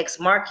Forex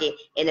market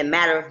in a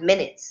matter of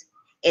minutes,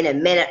 in a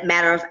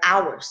matter of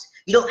hours.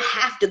 You don't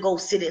have to go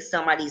sit at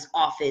somebody's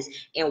office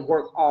and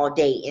work all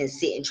day and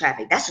sit in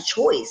traffic. That's a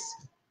choice.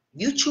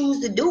 You choose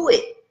to do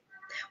it.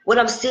 What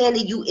I'm saying to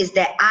you is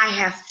that I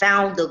have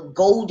found the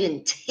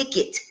golden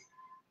ticket.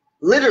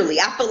 Literally,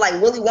 I feel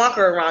like Willy Wonka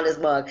around this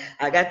mug.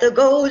 I got the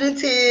golden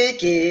ticket.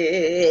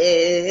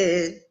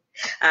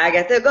 I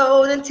got the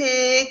golden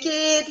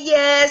ticket.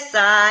 Yes,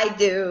 I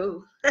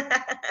do.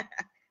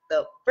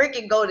 The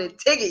freaking golden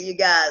ticket, you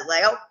guys.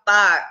 Like, I'm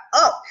fired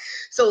up.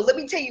 So let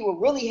me tell you what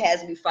really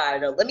has me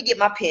fired up. Let me get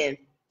my pen,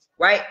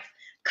 right?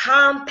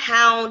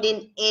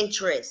 Compounding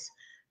interest.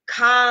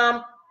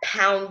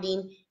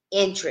 Compounding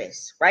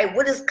interest, right?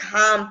 What is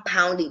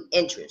compounding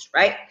interest,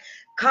 right?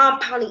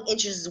 Compounding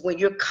interest is when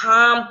you're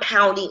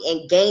compounding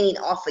and gaining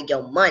off of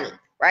your money,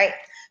 right?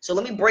 So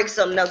let me break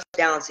something else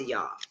down to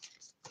y'all.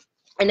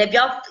 And if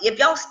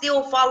y'all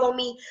still follow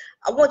me,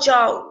 I want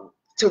y'all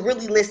to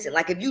really listen.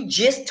 Like, if you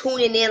just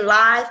tuning in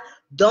live,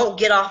 don't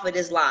get off of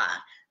this live.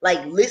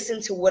 Like,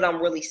 listen to what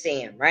I'm really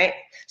saying, right?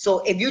 So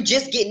if you're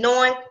just getting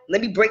on,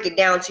 let me break it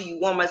down to you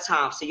one more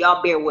time, so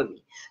y'all bear with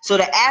me. So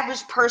the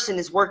average person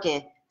is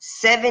working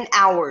 7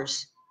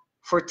 hours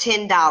for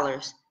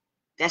 $10.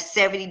 That's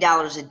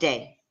 $70 a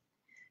day.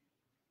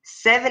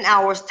 7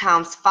 hours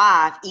times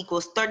 5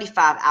 equals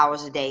 35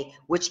 hours a day,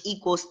 which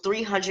equals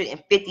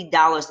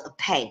 $350 a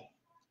pay.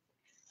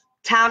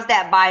 Times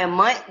that by a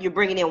month, you're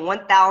bringing in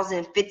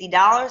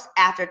 $1,050.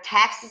 After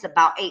taxes,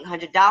 about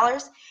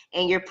 $800.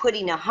 And you're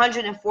putting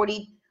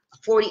 140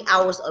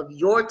 hours of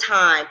your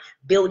time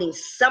building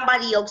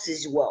somebody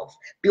else's wealth,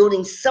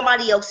 building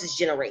somebody else's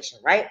generation,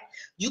 right?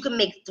 You can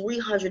make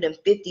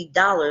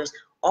 $350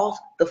 off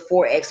the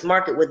Forex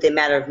market within a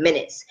matter of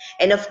minutes.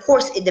 And of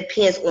course, it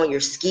depends on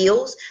your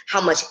skills, how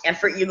much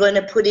effort you're going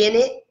to put in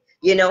it.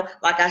 You know,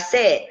 like I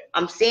said,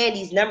 I'm saying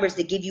these numbers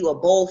to give you a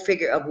bold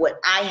figure of what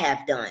I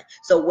have done.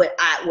 So what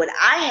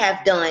I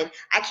have done,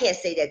 I can't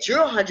say that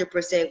you're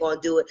 100% going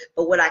to do it,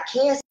 but what I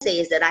can say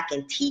is that I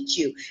can teach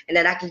you and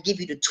that I can give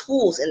you the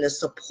tools and the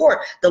support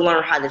to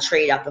learn how to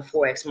trade out the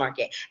Forex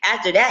market.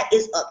 After that,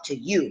 it's up to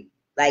you.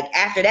 Like,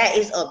 after that,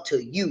 it's up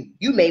to you.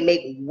 You may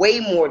make way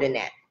more than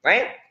that,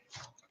 right?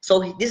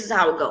 So this is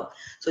how it goes.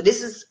 So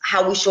this is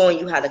how we're showing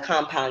you how to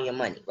compound your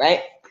money,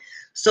 right?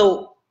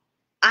 So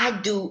I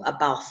do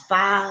about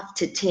 5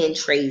 to 10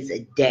 trades a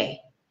day.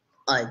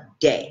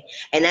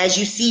 And as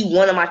you see,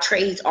 one of my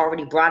trades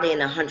already brought in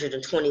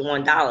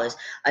 $121.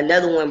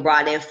 Another one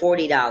brought in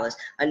 $40.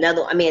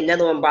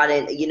 Another one brought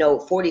in,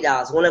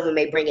 $40. One of them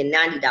may bring in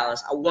 $90.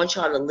 I want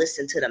y'all to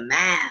listen to the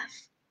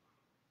math.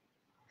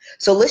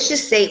 So let's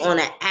just say on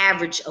an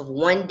average of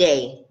one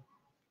day,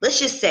 let's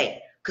just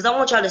say, because I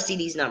want y'all to see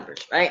these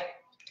numbers, right?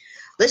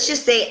 Let's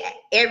just say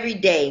every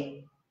day,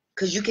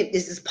 because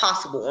this is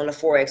possible on the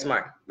Forex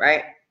market,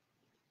 right?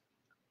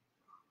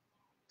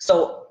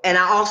 So, and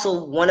I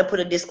also want to put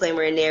a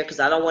disclaimer in there,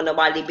 because I don't want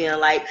nobody being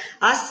like,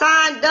 I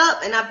signed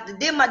up and I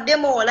did my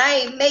demo and I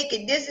ain't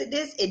making this and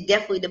this. It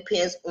definitely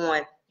depends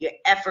on your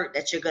effort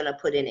that you're going to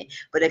put in it.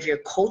 But if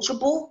you're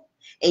coachable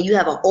and you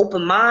have an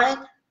open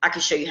mind, I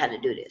can show you how to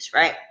do this,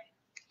 right?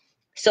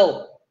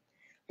 So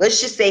let's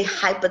just say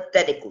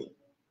hypothetically,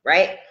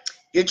 right?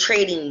 You're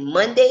trading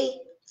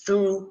Monday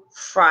through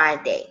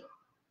Friday.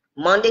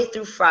 Monday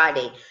through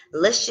Friday.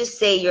 Let's just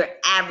say you're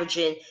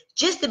averaging,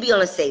 just to be on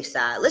the safe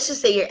side, let's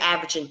just say you're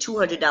averaging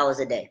 $200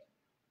 a day.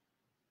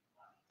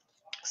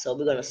 So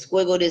we're going to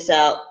squiggle this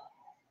out.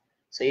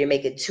 So you're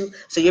making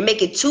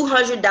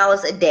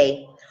 $200 a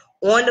day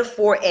on the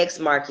Forex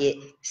market,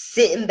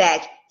 sitting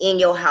back in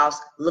your house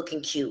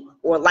looking cute,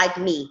 or like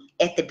me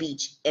at the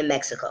beach in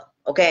Mexico.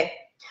 Okay?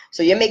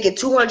 So you're making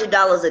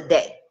 $200 a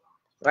day,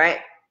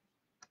 right?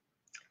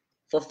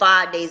 For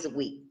 5 days a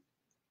week.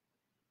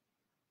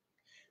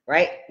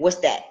 Right? What's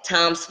that?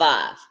 Times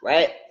 5,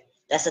 right?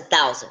 That's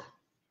 1,000.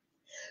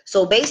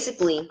 So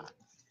basically,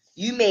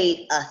 you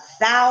made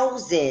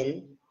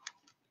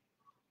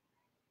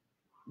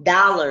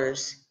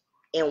 $1,000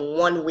 in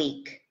 1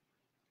 week.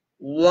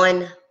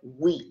 1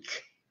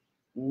 week.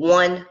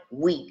 1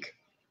 week.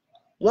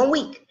 1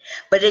 week.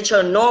 But at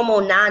your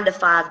normal 9 to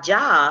 5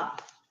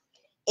 job,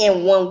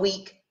 in 1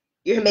 week,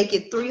 you're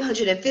making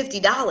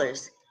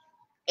 $350.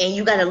 And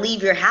you got to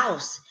leave your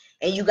house.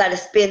 And you got to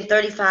spend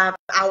 35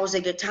 hours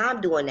of your time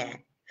doing that,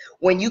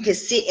 when you can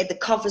sit at the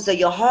comforts of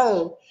your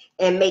home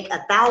and make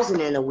 $1,000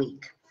 in a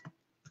week.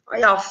 Are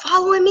y'all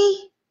following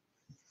me?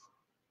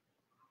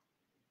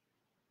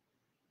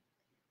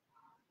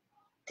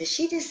 Did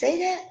she just say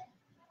that?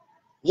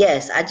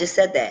 Yes, I just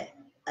said that.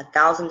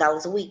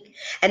 $1,000 a week.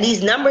 And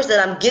these numbers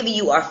that I'm giving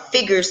you are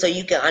figures so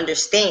you can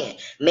understand.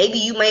 Maybe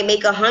you may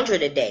make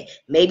 100 a day.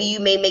 Maybe you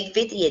may make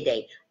 50 a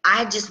day.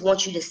 I just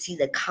want you to see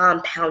the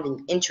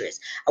compounding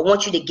interest. I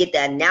want you to get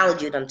the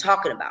analogy that I'm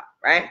talking about,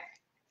 right?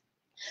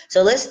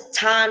 So let's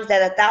times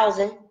that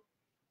 1,000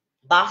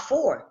 by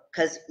 4,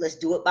 because let's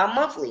do it by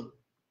monthly.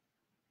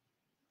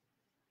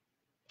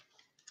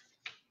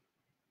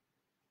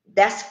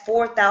 That's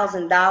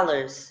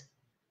 $4,000.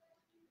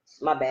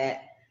 My bad.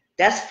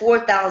 That's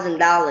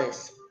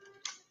 $4,000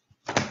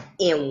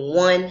 in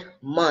 1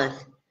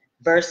 month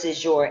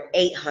versus your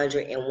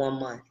 $800 in 1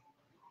 month.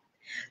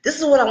 This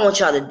is what I want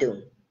y'all to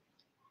do.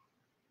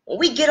 When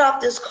we get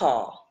off this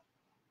call,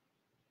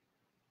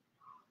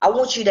 I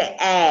want you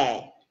to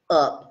add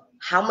up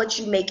how much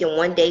you make in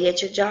 1 day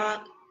at your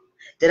job.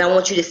 Then I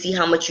want you to see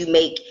how much you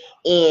make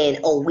in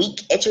a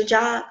week at your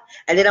job.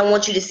 And then I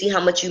want you to see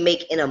how much you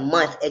make in a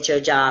month at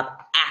your job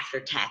after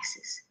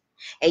taxes.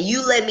 And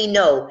you let me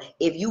know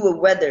if you would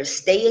rather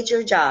stay at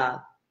your job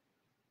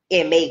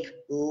and make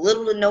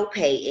little to no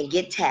pay and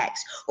get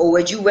taxed, or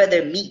would you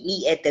rather meet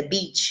me at the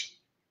beach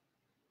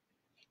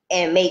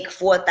and make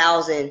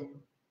 $4,000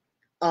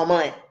 a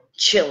month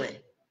chilling?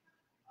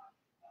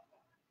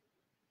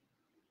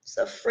 It's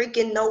a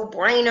freaking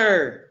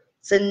no-brainer.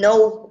 It's a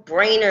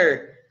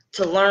no-brainer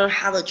to learn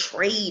how to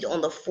trade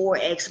on the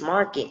Forex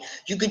market.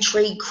 You could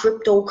trade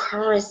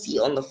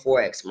cryptocurrency on the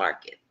Forex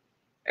market,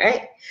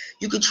 right?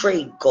 You could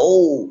trade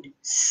gold,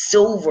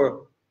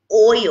 silver,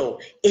 oil.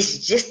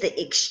 It's just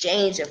the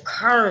exchange of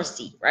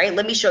currency, right?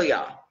 Let me show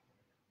y'all.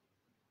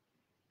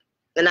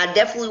 And I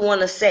definitely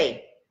want to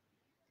say,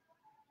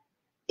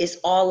 it's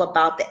all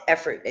about the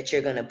effort that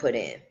you're going to put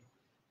in.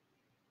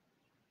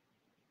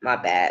 My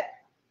bad.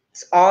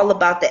 It's all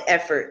about the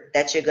effort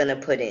that you're going to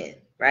put in,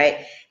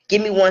 right?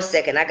 Give me 1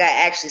 second. I got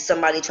actually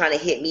somebody trying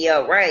to hit me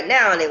up right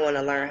now and they want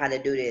to learn how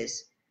to do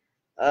this.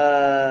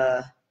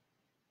 My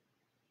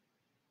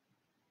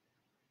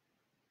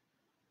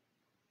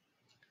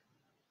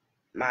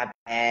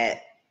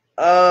bad.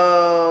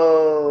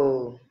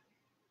 Oh,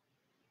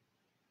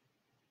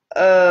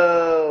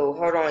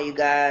 hold on, you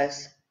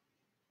guys.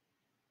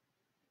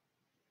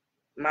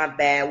 My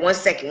bad. 1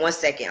 second, 1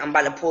 second. I'm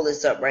about to pull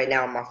this up right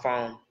now on my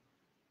phone.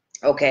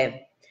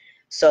 Okay.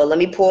 So let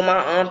me pull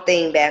my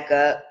thing back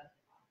up.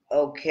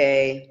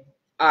 Okay.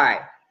 All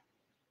right.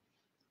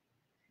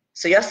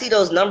 So y'all see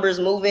those numbers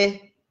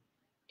moving?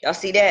 Y'all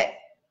see that?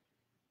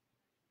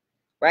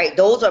 Right?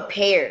 Those are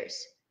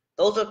pairs.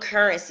 Those are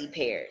currency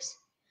pairs.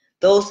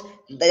 Those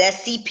that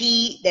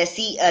CP, that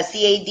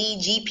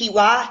CAD,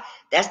 GPY,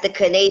 that's the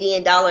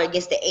Canadian dollar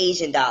against the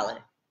Asian dollar.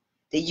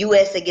 The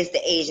US against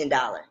the Asian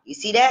dollar. You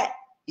see that?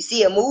 You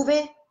see it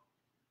moving?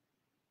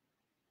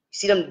 You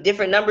see them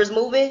different numbers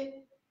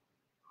moving?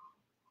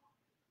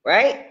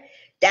 Right?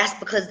 That's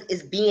because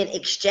it's being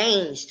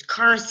exchanged.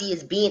 Currency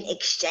is being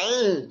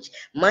exchanged.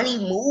 Money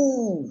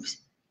moves.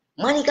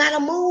 Money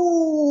gotta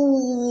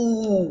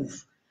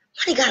move.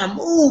 Money gotta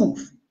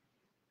move.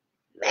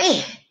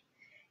 Man,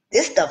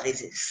 this stuff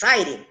is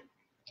exciting.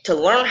 To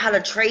learn how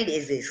to trade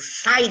is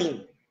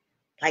exciting.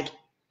 Like,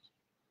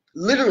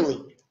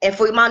 literally. And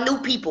for my new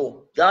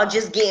people, y'all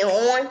just getting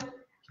on,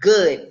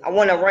 good. I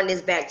want to run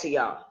this back to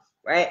y'all,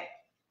 right?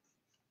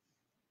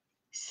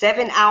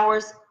 7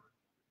 hours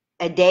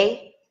a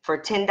day for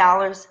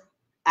 $10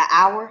 an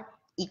hour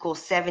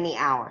equals 70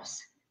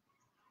 hours.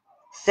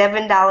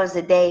 $7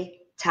 a day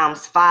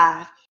times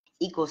 5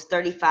 equals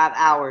 35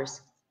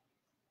 hours,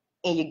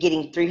 and you're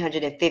getting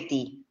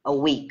 350 a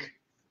week,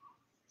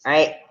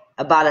 right?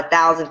 About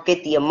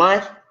 1,050 a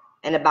month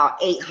and about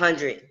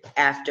 800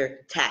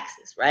 after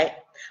taxes, right?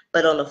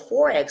 But on the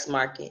Forex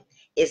market,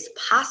 it's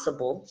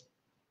possible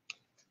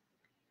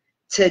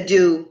to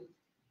do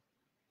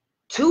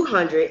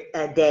 200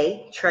 a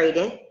day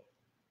trading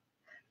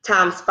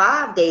times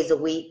 5 days a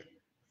week,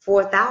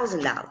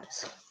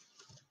 $4,000,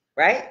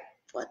 right?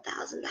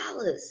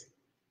 $4,000.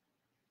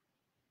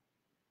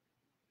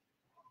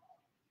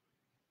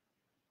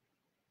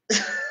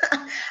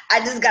 I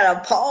just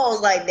gotta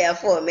pause like that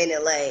for a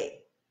minute.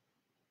 Like,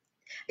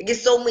 I get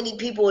so many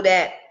people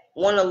that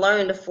want to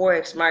learn the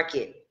Forex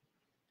market,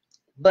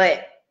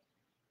 but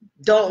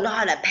don't know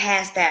how to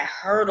pass that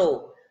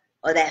hurdle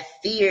or that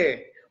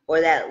fear or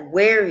that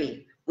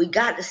worry. We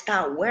got to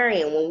stop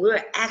worrying. When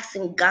we're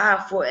asking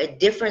God for a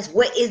difference,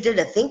 what is there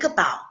to think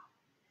about?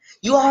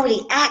 You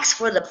already asked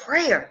for the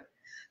prayer.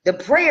 The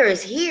prayer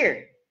is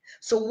here.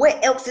 So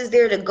what else is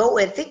there to go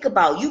and think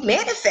about? You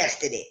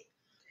manifested it.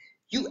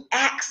 You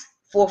asked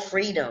for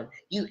freedom.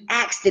 You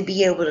asked to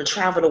be able to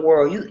travel the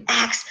world. You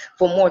asked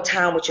for more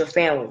time with your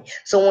family.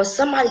 So when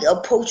somebody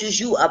approaches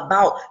you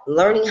about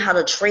learning how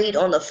to trade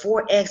on the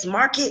Forex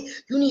market,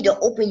 you need to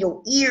open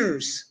your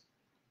ears,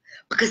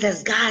 because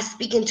that's God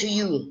speaking to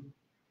you.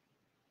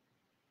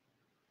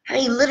 I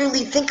mean,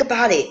 literally think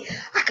about it.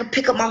 I could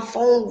pick up my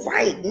phone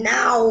right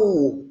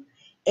now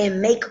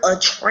and make a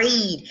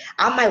trade.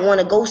 I might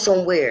want to go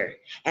somewhere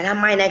and I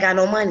might not got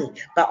no money,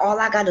 but all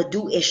I got to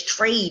do is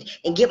trade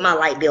and get my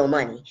light bill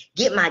money,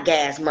 get my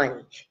gas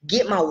money,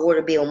 get my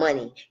water bill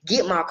money,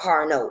 get my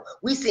car note.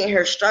 We sitting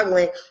here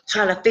struggling,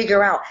 trying to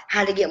figure out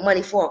how to get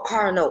money for a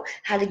car note,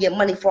 how to get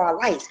money for our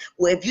lights.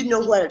 Well, if you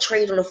know how to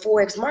trade on the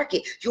Forex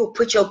market, you'll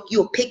pick your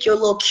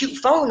little cute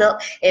phone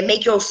up and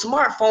make your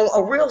smartphone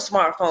a real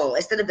smartphone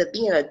instead of it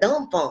being a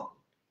dumb phone.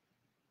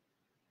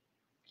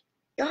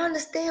 Y'all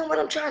understand what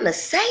I'm trying to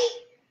say?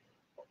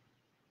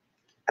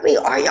 I mean,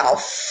 are y'all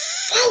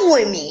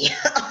following me?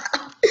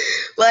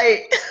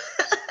 like,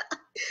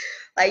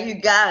 like you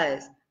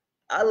guys,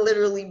 I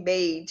literally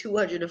made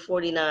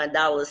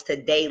 $249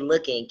 today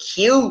looking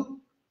cute.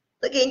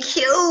 Looking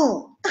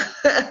cute.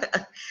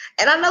 And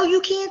I know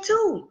you can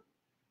too.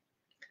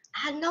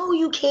 I know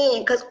you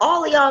can, because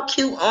all of y'all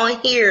cute on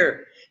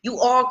here. You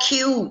all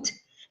cute.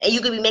 And you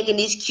could be making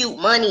this cute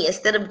money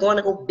instead of going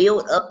to go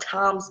build up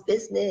Tom's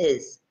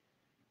business.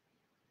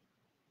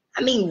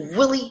 I mean,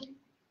 really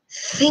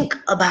think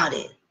about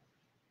it.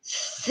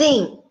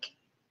 Think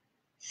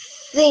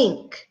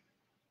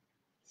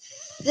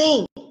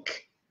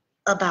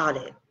about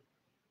it.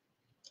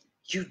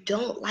 You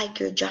don't like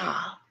your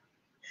job.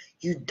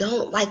 You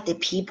don't like the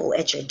people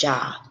at your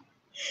job.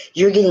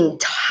 You're getting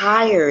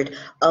tired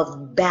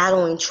of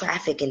battling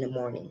traffic in the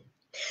morning.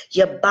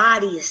 Your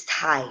body is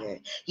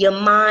tired. Your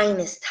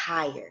mind is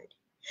tired.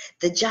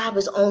 The job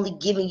is only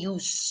giving you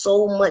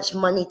so much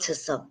money to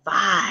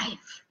survive.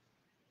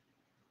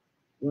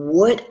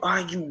 What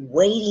are you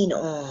waiting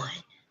on?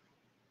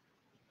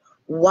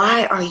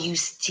 Why are you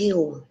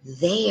still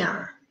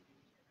there?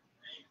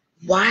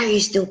 Why are you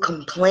still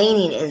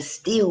complaining and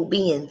still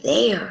being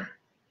there?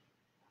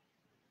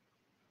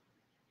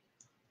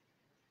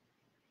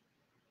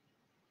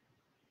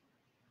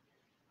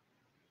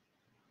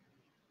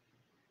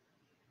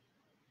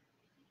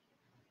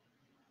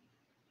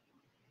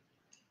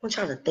 I'm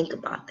trying to think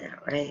about that,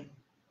 right?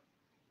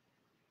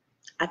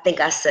 I think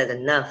I said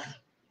enough.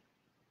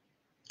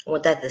 I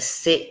want that to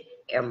sit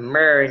and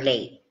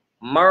marinate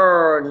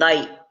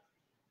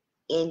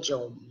in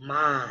your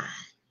mind,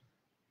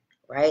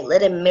 right?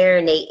 Let it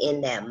marinate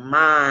in that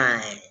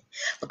mind,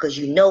 because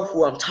you know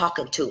who I'm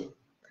talking to.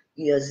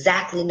 You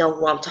exactly know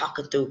who I'm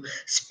talking to.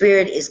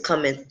 Spirit is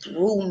coming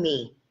through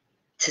me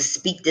to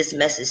speak this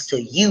message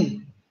to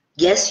you.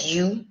 Yes,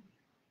 you.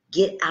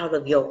 Get out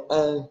of your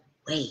own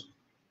way.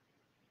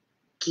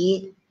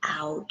 Get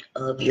out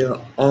of your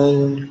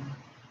own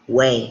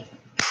way.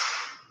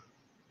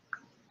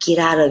 Get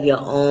out of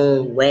your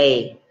own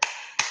way.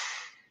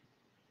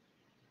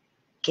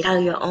 Get out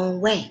of your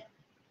own way.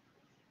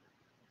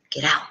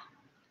 Get out,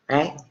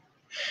 right?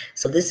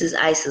 So this is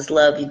Isis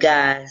Love, you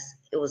guys.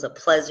 It was a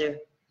pleasure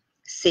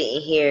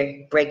sitting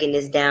here breaking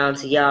this down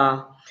to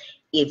y'all.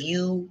 If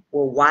you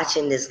were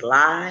watching this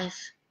live,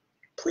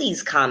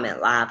 please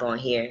comment live on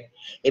here.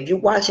 If you're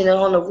watching it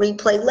on the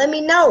replay, let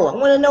me know. I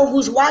want to know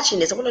who's watching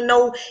this. I want to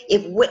know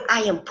if what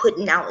I am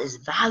putting out is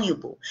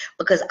valuable,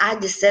 because I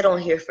just sat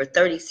on here for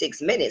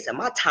 36 minutes and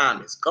my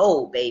time is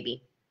gold,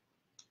 baby.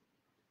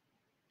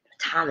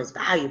 Time is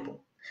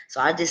valuable. So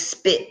I just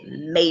spit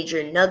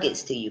major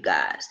nuggets to you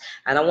guys.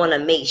 And I want to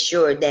make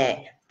sure that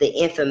the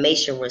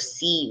information was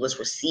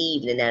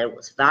received and that it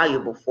was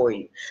valuable for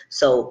you.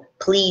 So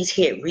please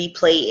hit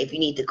replay if you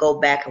need to go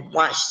back and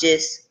watch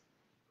this.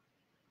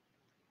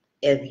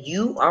 If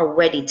you are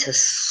ready to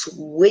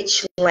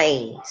switch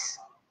lanes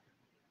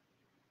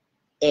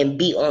and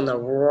be on the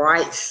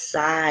right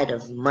side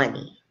of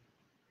money,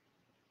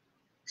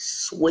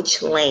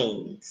 switch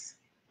lanes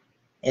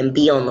and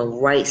be on the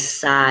right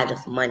side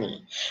of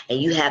money, and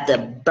you have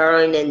the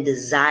burning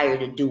desire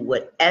to do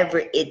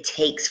whatever it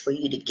takes for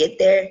you to get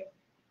there,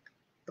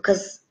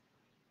 because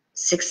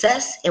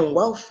success and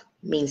wealth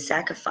means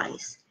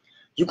sacrifice.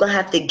 You're going to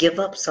have to give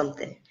up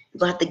something. You're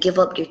going to have to give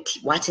up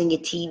watching your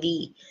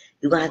TV.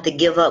 You're going to have to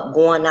give up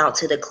going out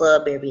to the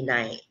club every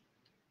night,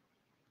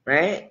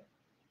 right?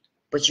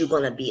 But you're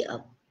going to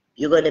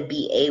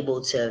be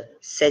able to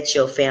set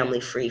your family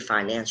free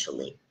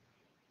financially.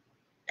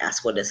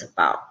 That's what it's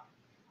about.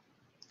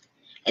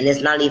 And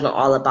it's not even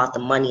all about the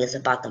money. It's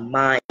about the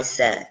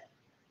mindset.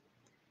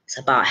 It's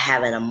about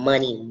having a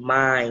money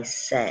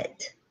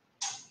mindset.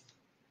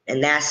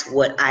 And that's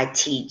what I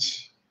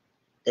teach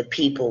the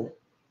people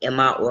in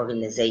my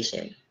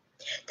organization.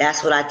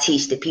 That's what I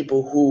teach the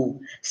people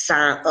who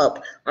sign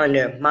up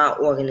under my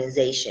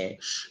organization.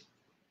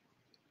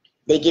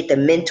 They get the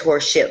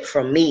mentorship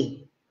from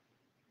me,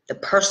 the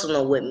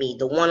personal with me,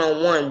 the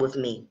one-on-one with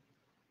me.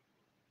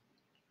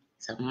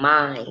 It's a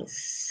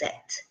mindset.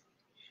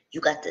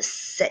 You got to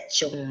set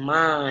your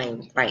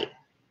mind right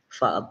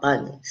for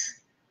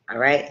abundance. All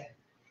right?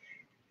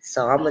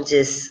 So I'm going to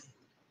just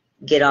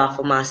get off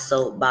of my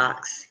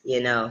soapbox,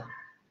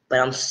 But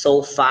I'm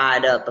so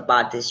fired up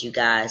about this, you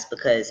guys,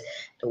 because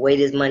the way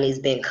this money's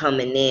been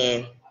coming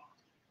in,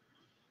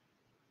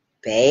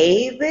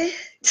 baby.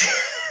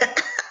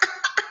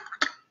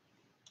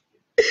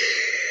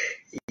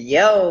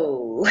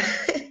 Yo.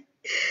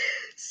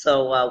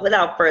 So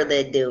without further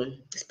ado,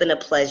 it's been a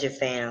pleasure,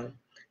 fam.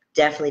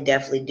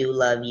 Definitely do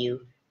love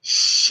you.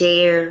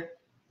 Share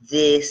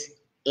this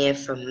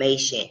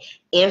information.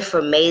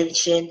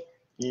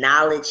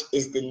 Knowledge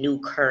is the new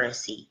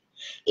currency.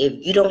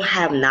 If you don't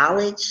have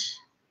knowledge,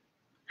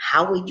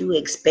 how are you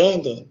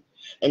expanding?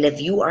 And if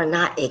you are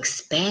not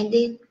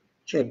expanding,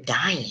 you're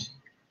dying.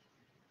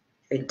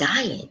 You're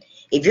dying.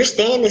 If you're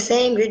staying the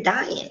same, you're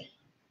dying.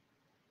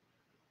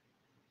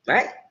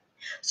 Right?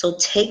 So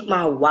take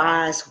my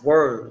wise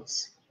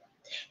words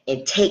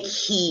and take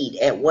heed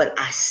at what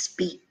I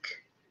speak,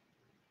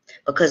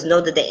 because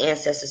know that the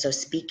ancestors are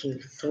speaking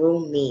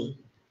through me,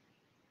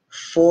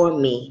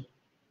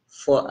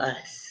 for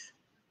us.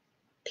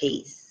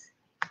 Peace.